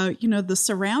is about, you know, the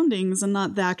surroundings and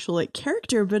not the actual like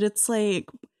character, but it's like,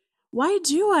 why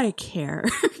do I care?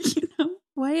 You know,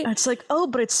 why? It's like, oh,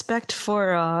 but it's spec'd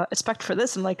for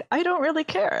this. I'm like, I don't really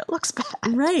care. It looks bad.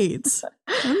 Right.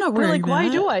 I'm not wearing like, why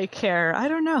do I care? I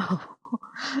don't know.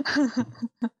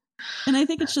 And I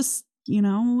think it's just, you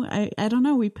know, I don't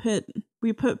know. We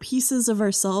put pieces of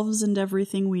ourselves into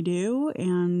everything we do,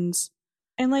 and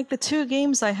like the two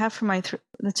games I have for my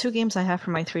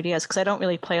 3DS, because I don't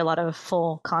really play a lot of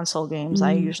full console games.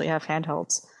 I usually have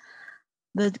handhelds.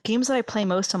 The games that I play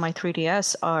most on my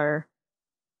 3DS are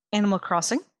Animal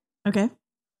Crossing. Okay.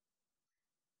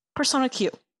 Persona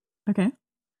Q. Okay.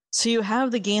 So you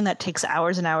have the game that takes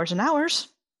hours and hours and hours,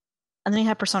 and then you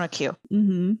have Persona Q.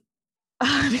 Mm-hmm.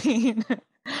 I mean,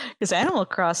 because Animal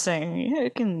Crossing, you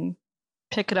can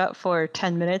pick it up for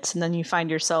 10 minutes, and then you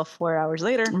find yourself 4 hours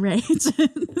later. Right.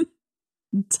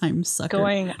 Time sucker.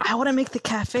 Going, I want to make the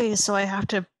cafe, so I have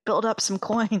to build up some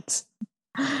coins.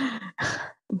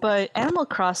 But Animal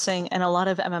Crossing and a lot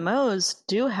of MMOs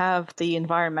do have the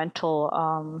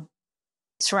environmental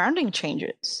surrounding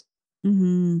changes.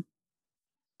 Mm-hmm.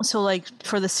 So, like,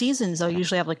 for the seasons, they'll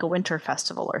usually have, like, a winter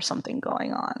festival or something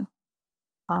going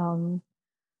on.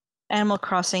 Animal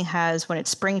Crossing has, when it's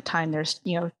springtime, there's,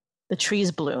 you know, the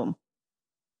trees bloom.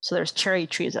 So there's cherry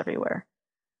trees everywhere.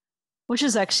 Which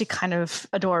is actually kind of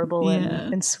adorable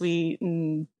and sweet,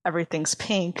 and everything's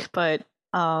pink, but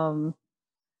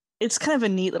it's kind of a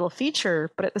neat little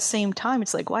feature, but at the same time,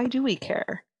 it's like, why do we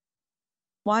care?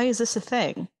 Why is this a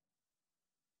thing?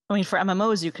 I mean, for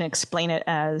MMOs, you can explain it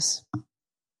as,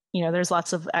 you know, there's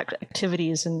lots of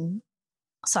activities and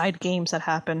side games that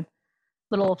happen.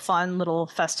 Little fun, little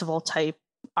festival type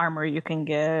armor you can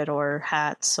get, or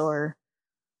hats, or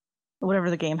whatever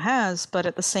the game has. But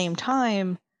at the same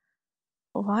time,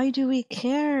 why do we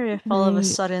care if all of a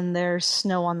sudden there's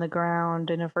snow on the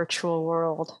ground in a virtual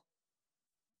world?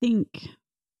 I think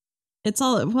it's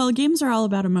all, well, games are all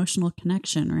about emotional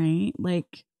connection, right?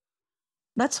 Like,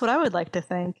 that's what I would like to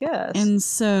think, yes. And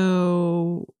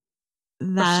so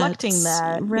reflecting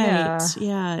that, right?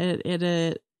 Yeah,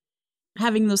 it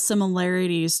having those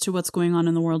similarities to what's going on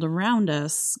in the world around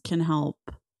us can help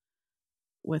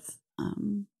with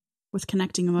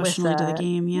connecting emotionally to the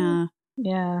game.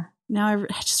 Yeah. Now I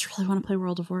just really want to play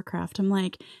World of Warcraft. I'm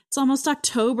like, it's almost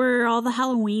October. All the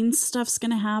Halloween stuff's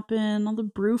gonna happen. All the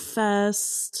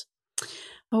Brewfest.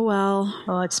 Oh well.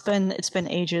 Well, it's been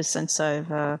ages since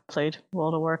I've played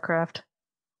World of Warcraft.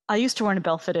 I used to run a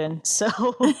Belfast Inn,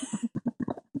 so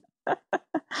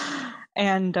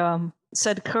and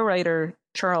said co-writer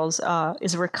Charles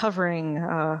is recovering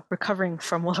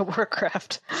from World of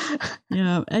Warcraft.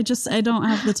 Yeah, I don't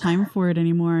have the time for it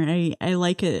anymore. I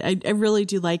like it. I really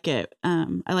do like it.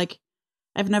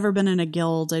 I've never been in a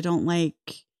guild. I don't like,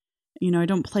 I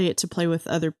don't play it to play with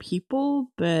other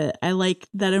people, but I like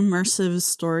that immersive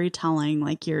storytelling.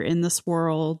 Like, you're in this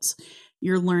world,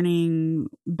 you're learning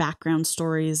background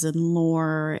stories and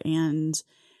lore, and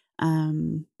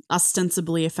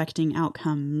ostensibly affecting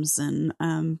outcomes. And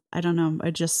I don't know,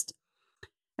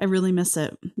 I really miss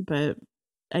it, but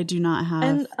I do not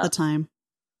have the time.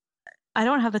 I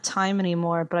don't have the time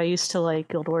anymore, but I used to like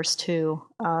Guild Wars 2,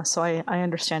 so I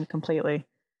understand completely.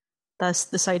 Thus,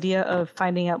 this idea of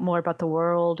finding out more about the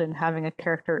world and having a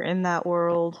character in that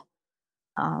world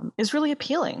is really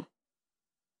appealing,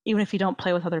 even if you don't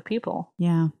play with other people.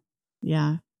 Yeah.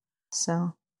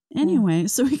 So anyway,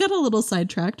 so we got a little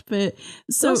sidetracked, but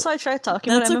sidetracked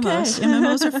talking about MMOs. Okay.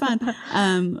 MMOs are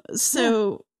fun.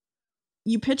 So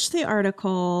you pitched the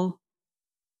article.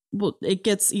 well, it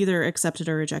gets either accepted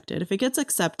or rejected. If it gets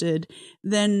accepted,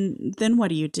 then what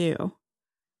do you do?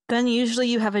 Then usually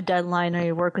you have a deadline, or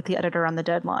you work with the editor on the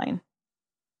deadline.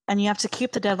 And you have to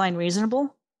keep the deadline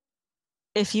reasonable.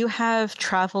 If you have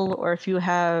travel, or if you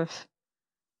have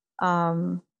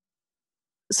something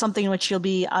in which you'll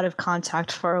be out of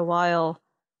contact for a while,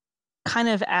 kind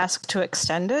of ask to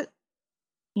extend it,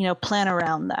 plan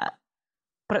around that.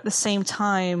 But at the same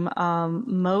time,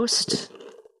 most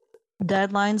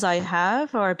deadlines I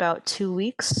have are about 2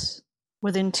 weeks,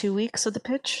 within 2 weeks of the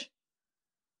pitch.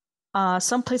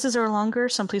 Some places are longer,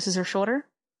 some places are shorter,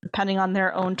 depending on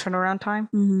their own turnaround time.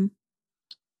 Mm-hmm.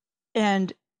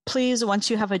 And please, once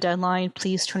you have a deadline,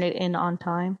 please turn it in on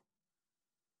time.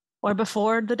 Or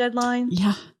before the deadline.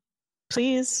 Yeah.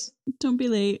 Please. Don't be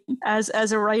late.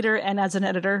 As a writer and as an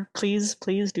editor, please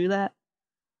do that.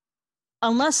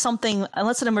 Unless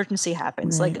an emergency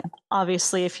happens. Right. Like,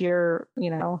 obviously, if you're,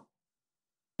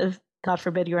 if, God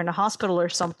forbid, you're in a hospital or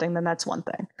something, then that's one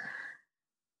thing.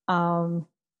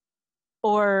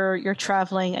 Or you're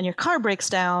traveling and your car breaks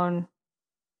down,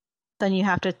 then you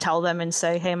have to tell them and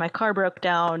say, hey, my car broke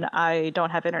down. I don't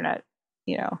have internet,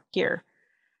 here.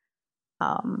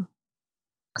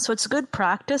 So it's good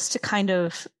practice to kind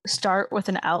of start with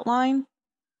an outline,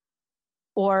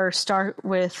 or start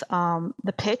with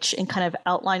the pitch and kind of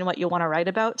outline what you want to write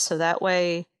about. So that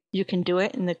way you can do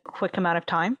it in a quick amount of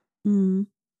time. Mm-hmm.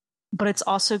 But it's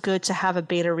also good to have a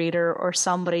beta reader or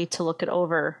somebody to look it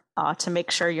over to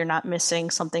make sure you're not missing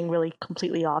something really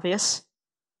completely obvious.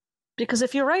 Because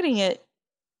if you're writing it,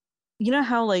 you know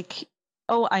how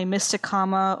I missed a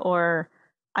comma, or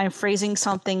I'm phrasing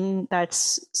something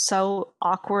that's so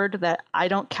awkward that I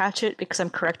don't catch it because I'm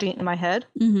correcting it in my head.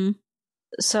 Mm-hmm.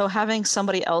 So having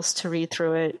somebody else to read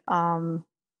through it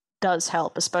does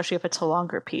help, especially if it's a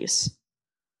longer piece.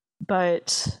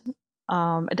 But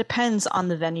it depends on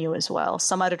the venue as well.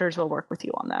 Some editors will work with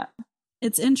you on that.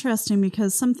 It's interesting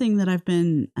because something that I've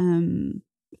been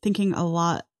thinking a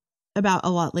lot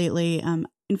lately.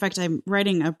 In fact, I'm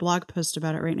writing a blog post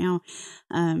about it right now.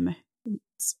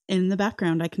 It's in the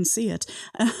background, I can see it.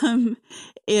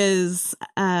 Is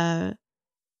the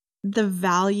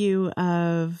value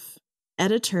of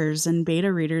editors and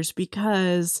beta readers,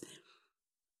 because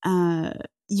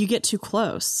you get too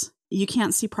close. You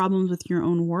can't see problems with your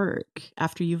own work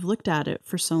after you've looked at it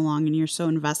for so long and you're so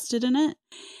invested in it.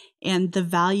 And the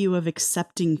value of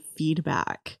accepting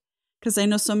feedback. Because I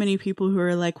know so many people who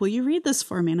are like, will you read this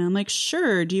for me? And I'm like,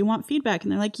 sure. Do you want feedback?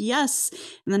 And they're like, yes.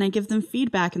 And then I give them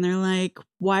feedback and they're like,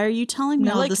 why are you telling me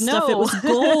all this stuff? It was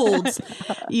gold,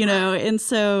 And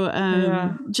so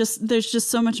there's just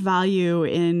so much value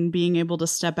in being able to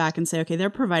step back and say, okay,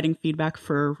 they're providing feedback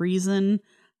for a reason.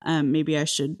 Maybe I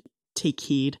should take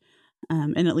heed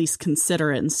and at least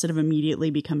consider it instead of immediately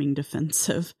becoming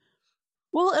defensive.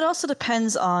 Well, it also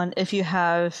depends on if you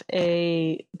have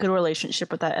a good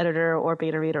relationship with that editor or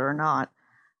beta reader or not.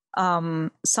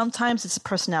 Sometimes it's a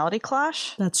personality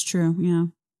clash. That's true, yeah.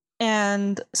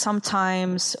 And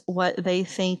sometimes what they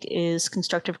think is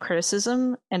constructive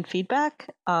criticism and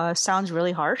feedback sounds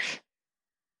really harsh.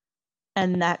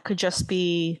 And that could just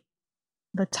be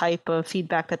the type of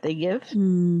feedback that they give.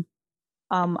 Mm.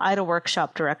 I had a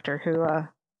workshop director who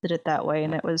did it that way,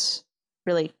 and it was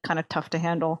really kind of tough to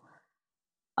handle.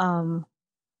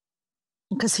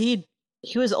 Because he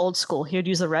was old school. He would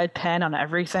use a red pen on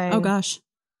everything. Oh gosh.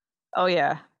 Oh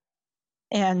yeah.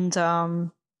 And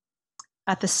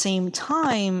at the same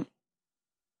time,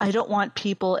 I don't want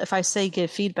people, if I say give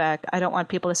feedback, I don't want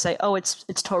people to say, oh, it's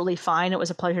totally fine, it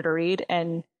was a pleasure to read,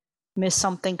 and miss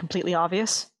something completely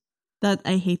obvious.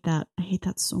 I hate that. I hate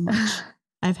that so much.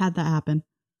 I've had that happen.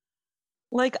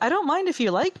 I don't mind if you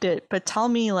liked it, but tell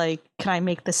me, can I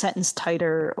make the sentence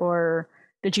tighter, or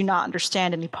did you not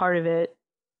understand any part of it?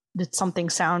 Did something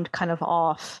sound kind of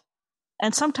off?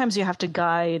 And sometimes you have to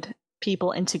guide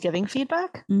people into giving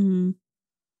feedback. Mm-hmm.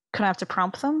 Kind of have to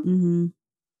prompt them.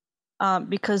 Mm-hmm.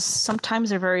 Because sometimes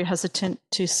they're very hesitant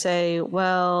to say,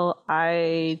 well,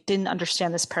 I didn't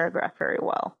understand this paragraph very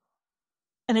well.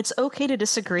 And it's okay to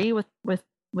disagree with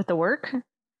the work,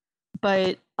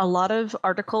 but a lot of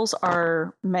articles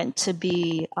are meant to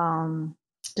be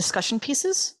discussion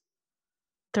pieces.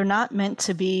 They're not meant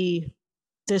to be,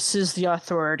 this is the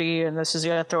authority and this is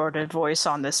the authoritative voice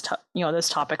on this this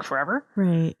topic forever.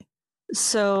 Right.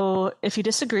 So if you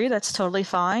disagree, that's totally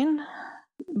fine,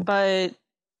 but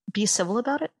be civil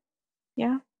about it.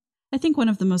 Yeah. I think one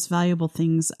of the most valuable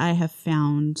things I have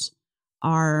found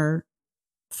are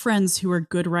friends who are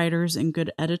good writers and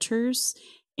good editors,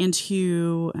 and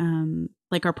who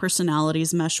our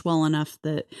personalities mesh well enough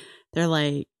that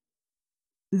they're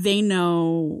they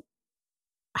know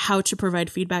how to provide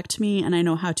feedback to me, and I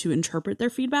know how to interpret their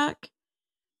feedback.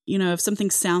 You know, if something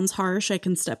sounds harsh, I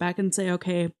can step back and say,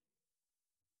 okay,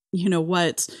 you know,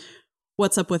 what's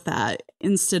up with that,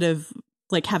 instead of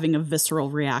like having a visceral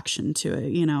reaction to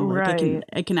it, you know, like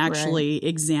I can actually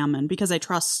examine, because I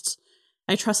trust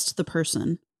the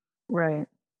person. Right.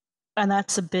 And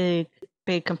that's a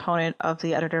big component of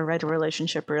the editor-writer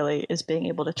relationship, really, is being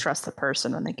able to trust the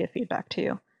person when they give feedback to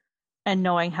you and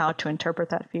knowing how to interpret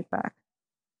that feedback.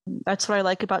 That's what I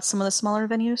like about some of the smaller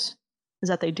venues, is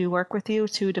that they do work with you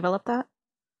to develop that.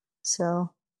 So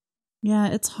yeah,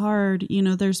 it's hard. You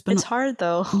know, it's hard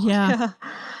though. Yeah.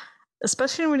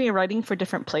 Especially when you're writing for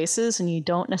different places and you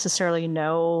don't necessarily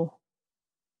know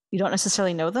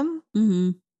them.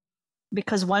 Mm-hmm.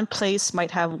 Because one place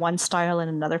might have one style and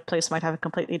another place might have a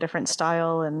completely different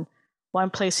style, and one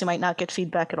place you might not get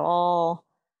feedback at all.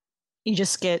 You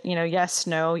just get, you know, yes,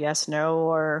 no,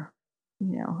 or,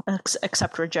 you know,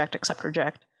 accept, reject.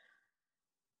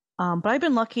 But I've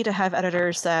been lucky to have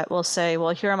editors that will say, well,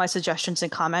 here are my suggestions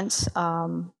and comments.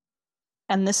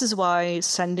 And this is why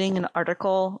sending an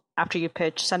article after you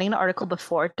pitch, sending an article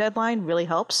before deadline really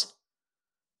helps.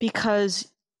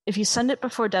 Because if you send it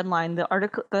before deadline,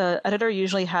 the editor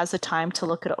usually has the time to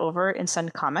look it over and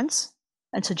send comments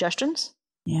and suggestions.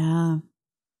 Yeah.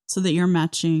 So that you're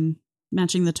matching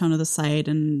the tone of the site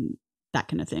and that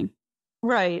kind of thing.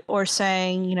 Right. Or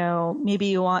saying, you know, maybe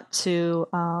you want to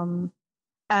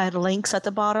add links at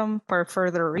the bottom for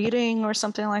further reading or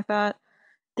something like that.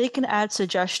 They can add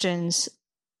suggestions.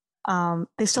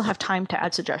 They still have time to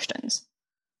add suggestions.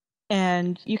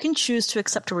 And you can choose to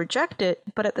accept or reject it,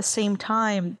 but at the same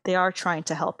time, they are trying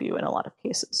to help you in a lot of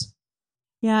cases.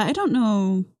 Yeah, I don't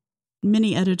know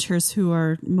many editors who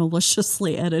are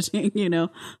maliciously editing, you know.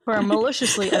 Who are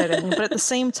maliciously editing, but at the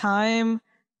same time,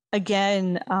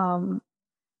 again,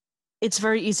 it's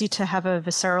very easy to have a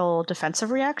visceral defensive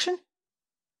reaction.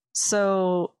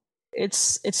 So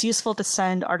it's useful to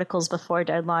send articles before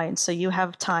deadline so you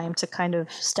have time to kind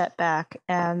of step back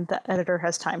and the editor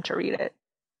has time to read it.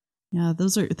 Yeah,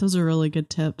 those are really good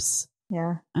tips.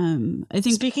 Yeah. I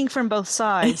think, speaking from both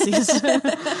sides,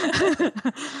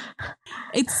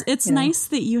 it's nice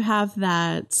that you have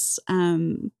that,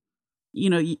 you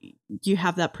know, you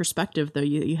have that perspective, though.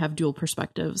 You have dual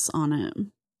perspectives on it.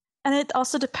 And it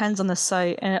also depends on the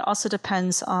site, and it also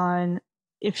depends on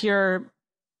if you're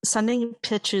sending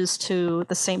pitches to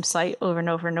the same site over and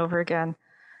over and over again,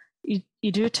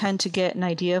 you do tend to get an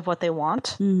idea of what they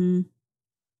want. Mm-hmm.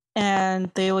 And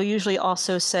they will usually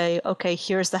also say, okay,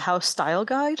 here's the house style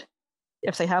guide,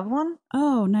 if they have one.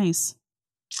 Oh, nice.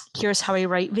 Here's how I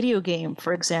write video game,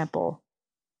 for example.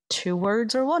 2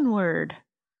 words or 1 word.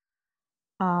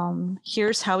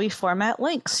 Here's how we format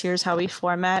links. Here's how we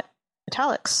format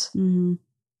italics. Mm-hmm.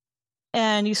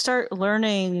 And you start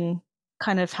learning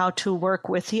kind of how to work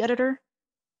with the editor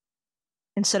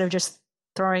instead of just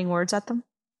throwing words at them.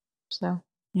 So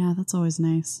yeah, that's always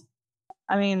nice.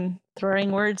 I mean,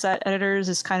 throwing words at editors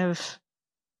is kind of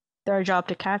their job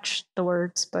to catch the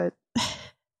words, but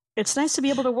it's nice to be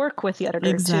able to work with the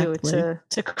editor too,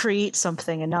 to create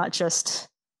something and not just,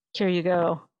 here you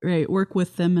go. Right, work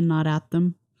with them and not at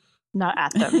them. Not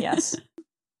at them, yes.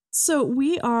 So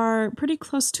we are pretty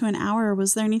close to an hour.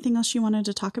 Was there anything else you wanted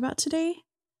to talk about today?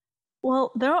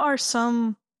 Well, there's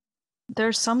some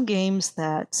games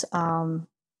that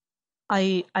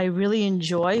I really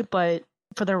enjoy, but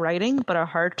for the writing, but are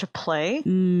hard to play.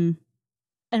 Mm.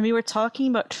 And we were talking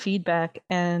about feedback,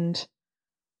 and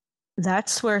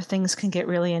that's where things can get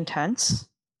really intense.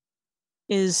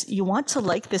 Is you want to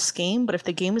like this game, but if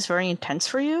the game is very intense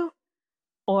for you,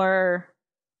 or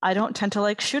I don't tend to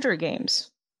like shooter games.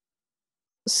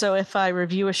 So if I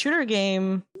review a shooter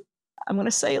game, I'm going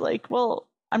to say like, well,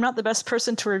 I'm not the best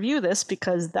person to review this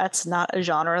because that's not a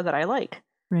genre that I like.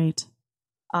 Right.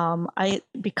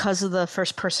 Because of the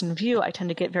first person view, I tend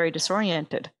to get very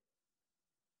disoriented.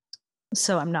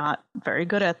 So I'm not very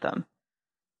good at them.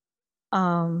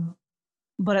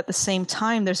 But at the same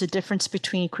time, there's a difference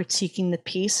between critiquing the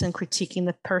piece and critiquing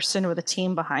the person or the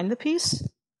team behind the piece.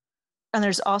 And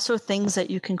there's also things that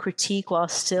you can critique while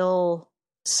still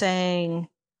saying,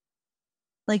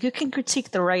 like, you can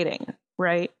critique the writing,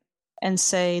 right? And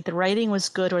say the writing was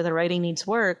good or the writing needs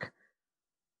work,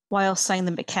 while saying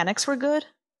the mechanics were good,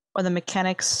 or the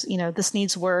mechanics, this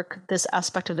needs work, this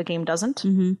aspect of the game doesn't.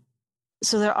 Mm-hmm.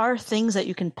 So there are things that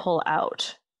you can pull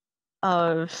out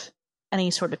of any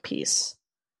sort of piece.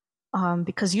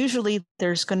 Because usually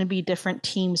there's going to be different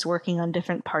teams working on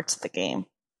different parts of the game.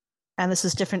 And this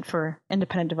is different for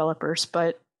independent developers,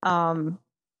 but,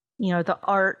 the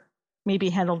art may be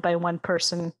handled by one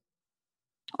person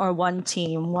or one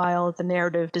team, while the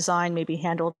narrative design may be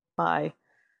handled by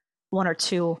one or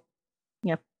two,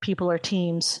 people or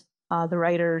teams, the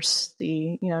writers,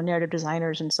 the narrative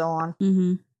designers, and so on.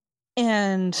 Mm-hmm.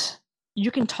 And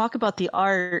you can talk about the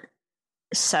art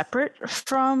separate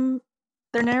from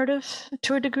their narrative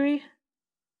to a degree.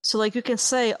 So like you can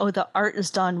say, oh, the art is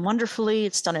done wonderfully,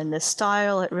 it's done in this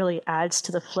style, it really adds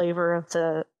to the flavor of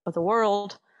the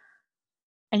world.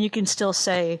 And you can still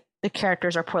say the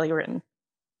characters are poorly written.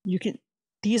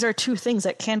 These are two things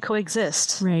that can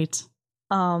coexist. Right.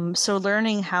 So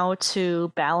learning how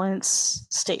to balance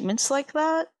statements like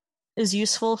that is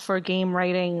useful for game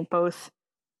writing, both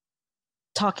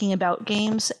talking about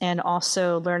games and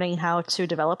also learning how to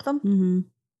develop them.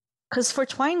 Because for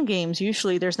Twine games,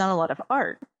 usually there's not a lot of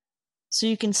art. So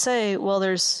you can say, well,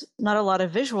 there's not a lot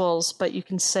of visuals, but you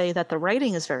can say that the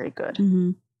writing is very good.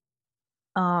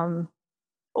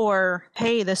 Or,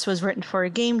 hey, this was written for a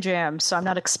game jam, so I'm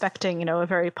not expecting, a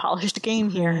very polished game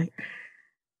here.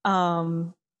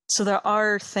 So there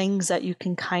are things that you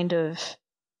can kind of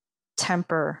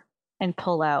temper and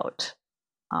pull out.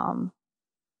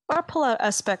 Or pull out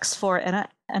aspects for an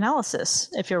analysis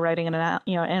if you're writing an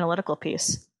analytical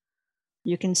piece.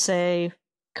 You can say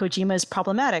Kojima is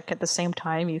problematic. At the same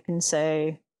time, you can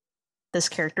say this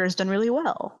character has done really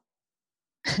well.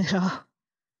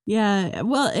 Yeah,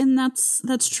 well, and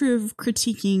that's true of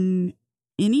critiquing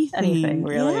anything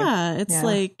really. Yeah, it's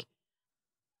like,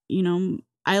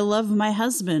 I love my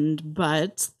husband,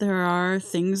 but there are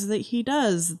things that he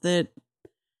does that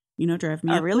drive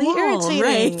me up really the wall, irritating,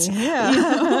 right?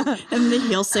 Yeah. And then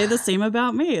he'll say the same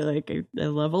about me. Like, I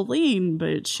love Aline,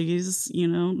 but she's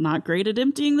not great at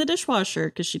emptying the dishwasher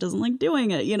because she doesn't like doing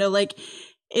it.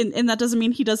 And that doesn't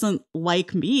mean he doesn't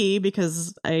like me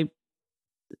because I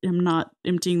am not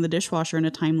emptying the dishwasher in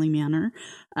a timely manner.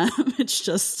 It's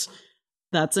just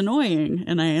that's annoying,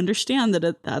 and I understand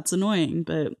that that's annoying,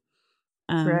 but.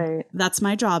 Right. That's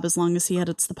my job as long as he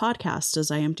edits the podcast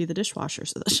as I empty the dishwasher.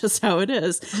 So that's just how it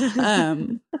is.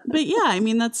 But yeah, I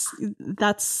mean,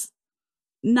 that's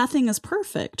nothing is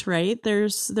perfect, right?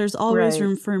 There's always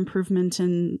room for improvement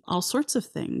in all sorts of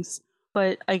things.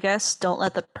 But I guess don't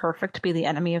let the perfect be the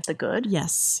enemy of the good.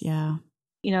 Yes. Yeah.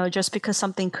 Just because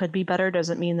something could be better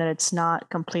doesn't mean that it's not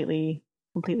completely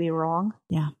wrong.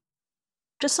 Yeah.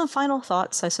 Just some final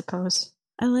thoughts, I suppose.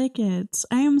 I like it.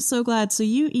 I am so glad. So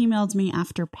you emailed me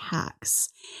after PAX,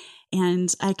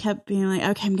 and I kept being like,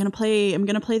 okay, I'm gonna play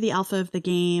the alpha of the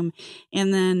game,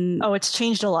 and then it's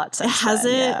changed a lot since has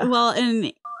then, it? Yeah.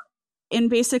 Well, and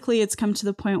basically it's come to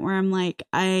the point where I'm like,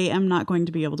 I am not going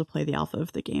to be able to play the alpha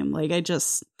of the game. Like,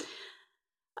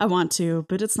 I want to,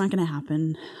 but it's not going to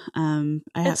happen.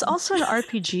 It's also an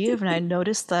RPG, and I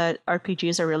noticed that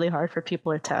RPGs are really hard for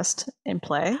people to test and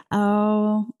play.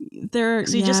 Oh,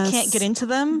 because you just can't get into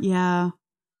them. Yeah,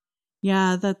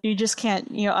 that you just can't.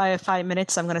 I have 5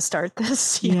 minutes. I'm going to start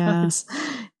this. You kind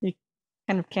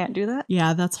of can't do that.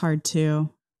 Yeah, that's hard too.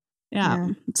 Yeah.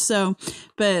 So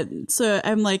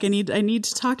I'm like, I need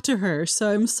to talk to her.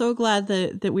 So I'm so glad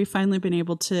that we finally been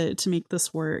able to make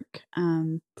this work.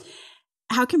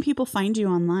 How can people find you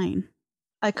online?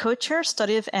 I co-chair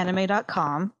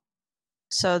studyofanime.com.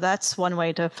 So that's one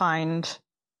way to find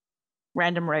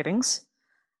random writings.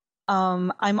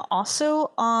 I'm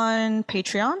also on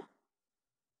Patreon.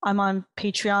 I'm on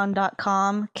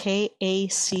patreon.com,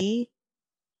 KACHI.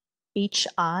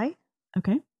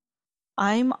 Okay.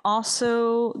 I'm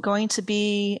also going to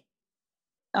be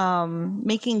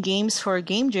making games for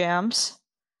game jams.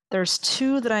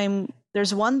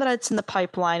 There's one that's in the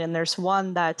pipeline, and there's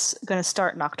one that's going to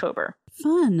start in October.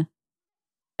 Fun.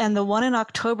 And the one in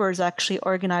October is actually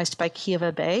organized by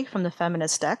Kiva Bay from the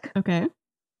Feminist Deck. Okay.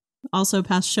 Also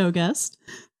past show guest.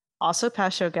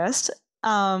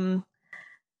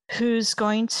 Who's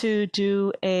going to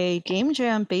do a game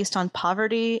jam based on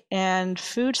poverty and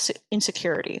food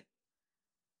insecurity.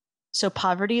 So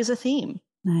poverty is a theme.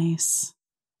 Nice.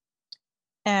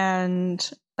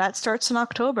 And that starts in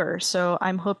October, so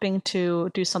I'm hoping to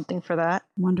do something for that.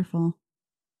 Wonderful.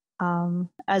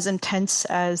 As intense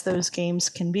as those games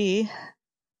can be,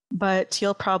 but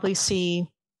you'll probably see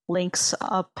links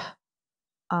up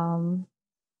to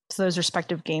those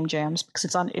respective game jams because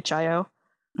it's on itch.io.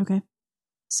 Okay.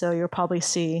 So you'll probably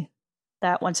see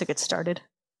that once it gets started.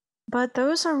 But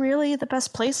those are really the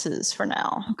best places for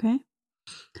now. Okay.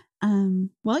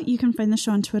 Well, you can find the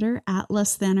show on Twitter at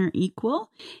 @LessThanOrEqual.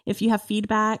 If you have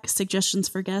feedback, suggestions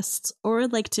for guests, or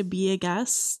would like to be a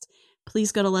guest,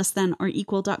 please go to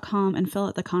lessthanorEqual.com and fill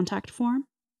out the contact form.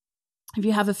 If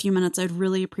you have a few minutes, I'd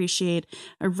really appreciate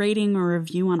a rating or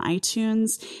review on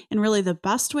iTunes. And really the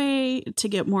best way to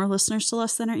get more listeners to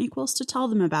Less Than or Equal is to tell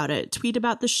them about it. Tweet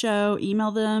about the show,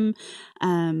 email them,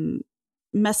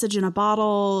 message in a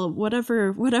bottle,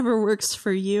 whatever works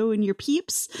for you and your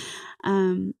peeps.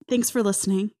 Thanks for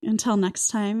listening. Until next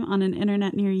time on an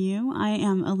internet near you, I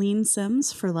am Aline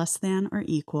Sims for Less Than or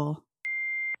Equal.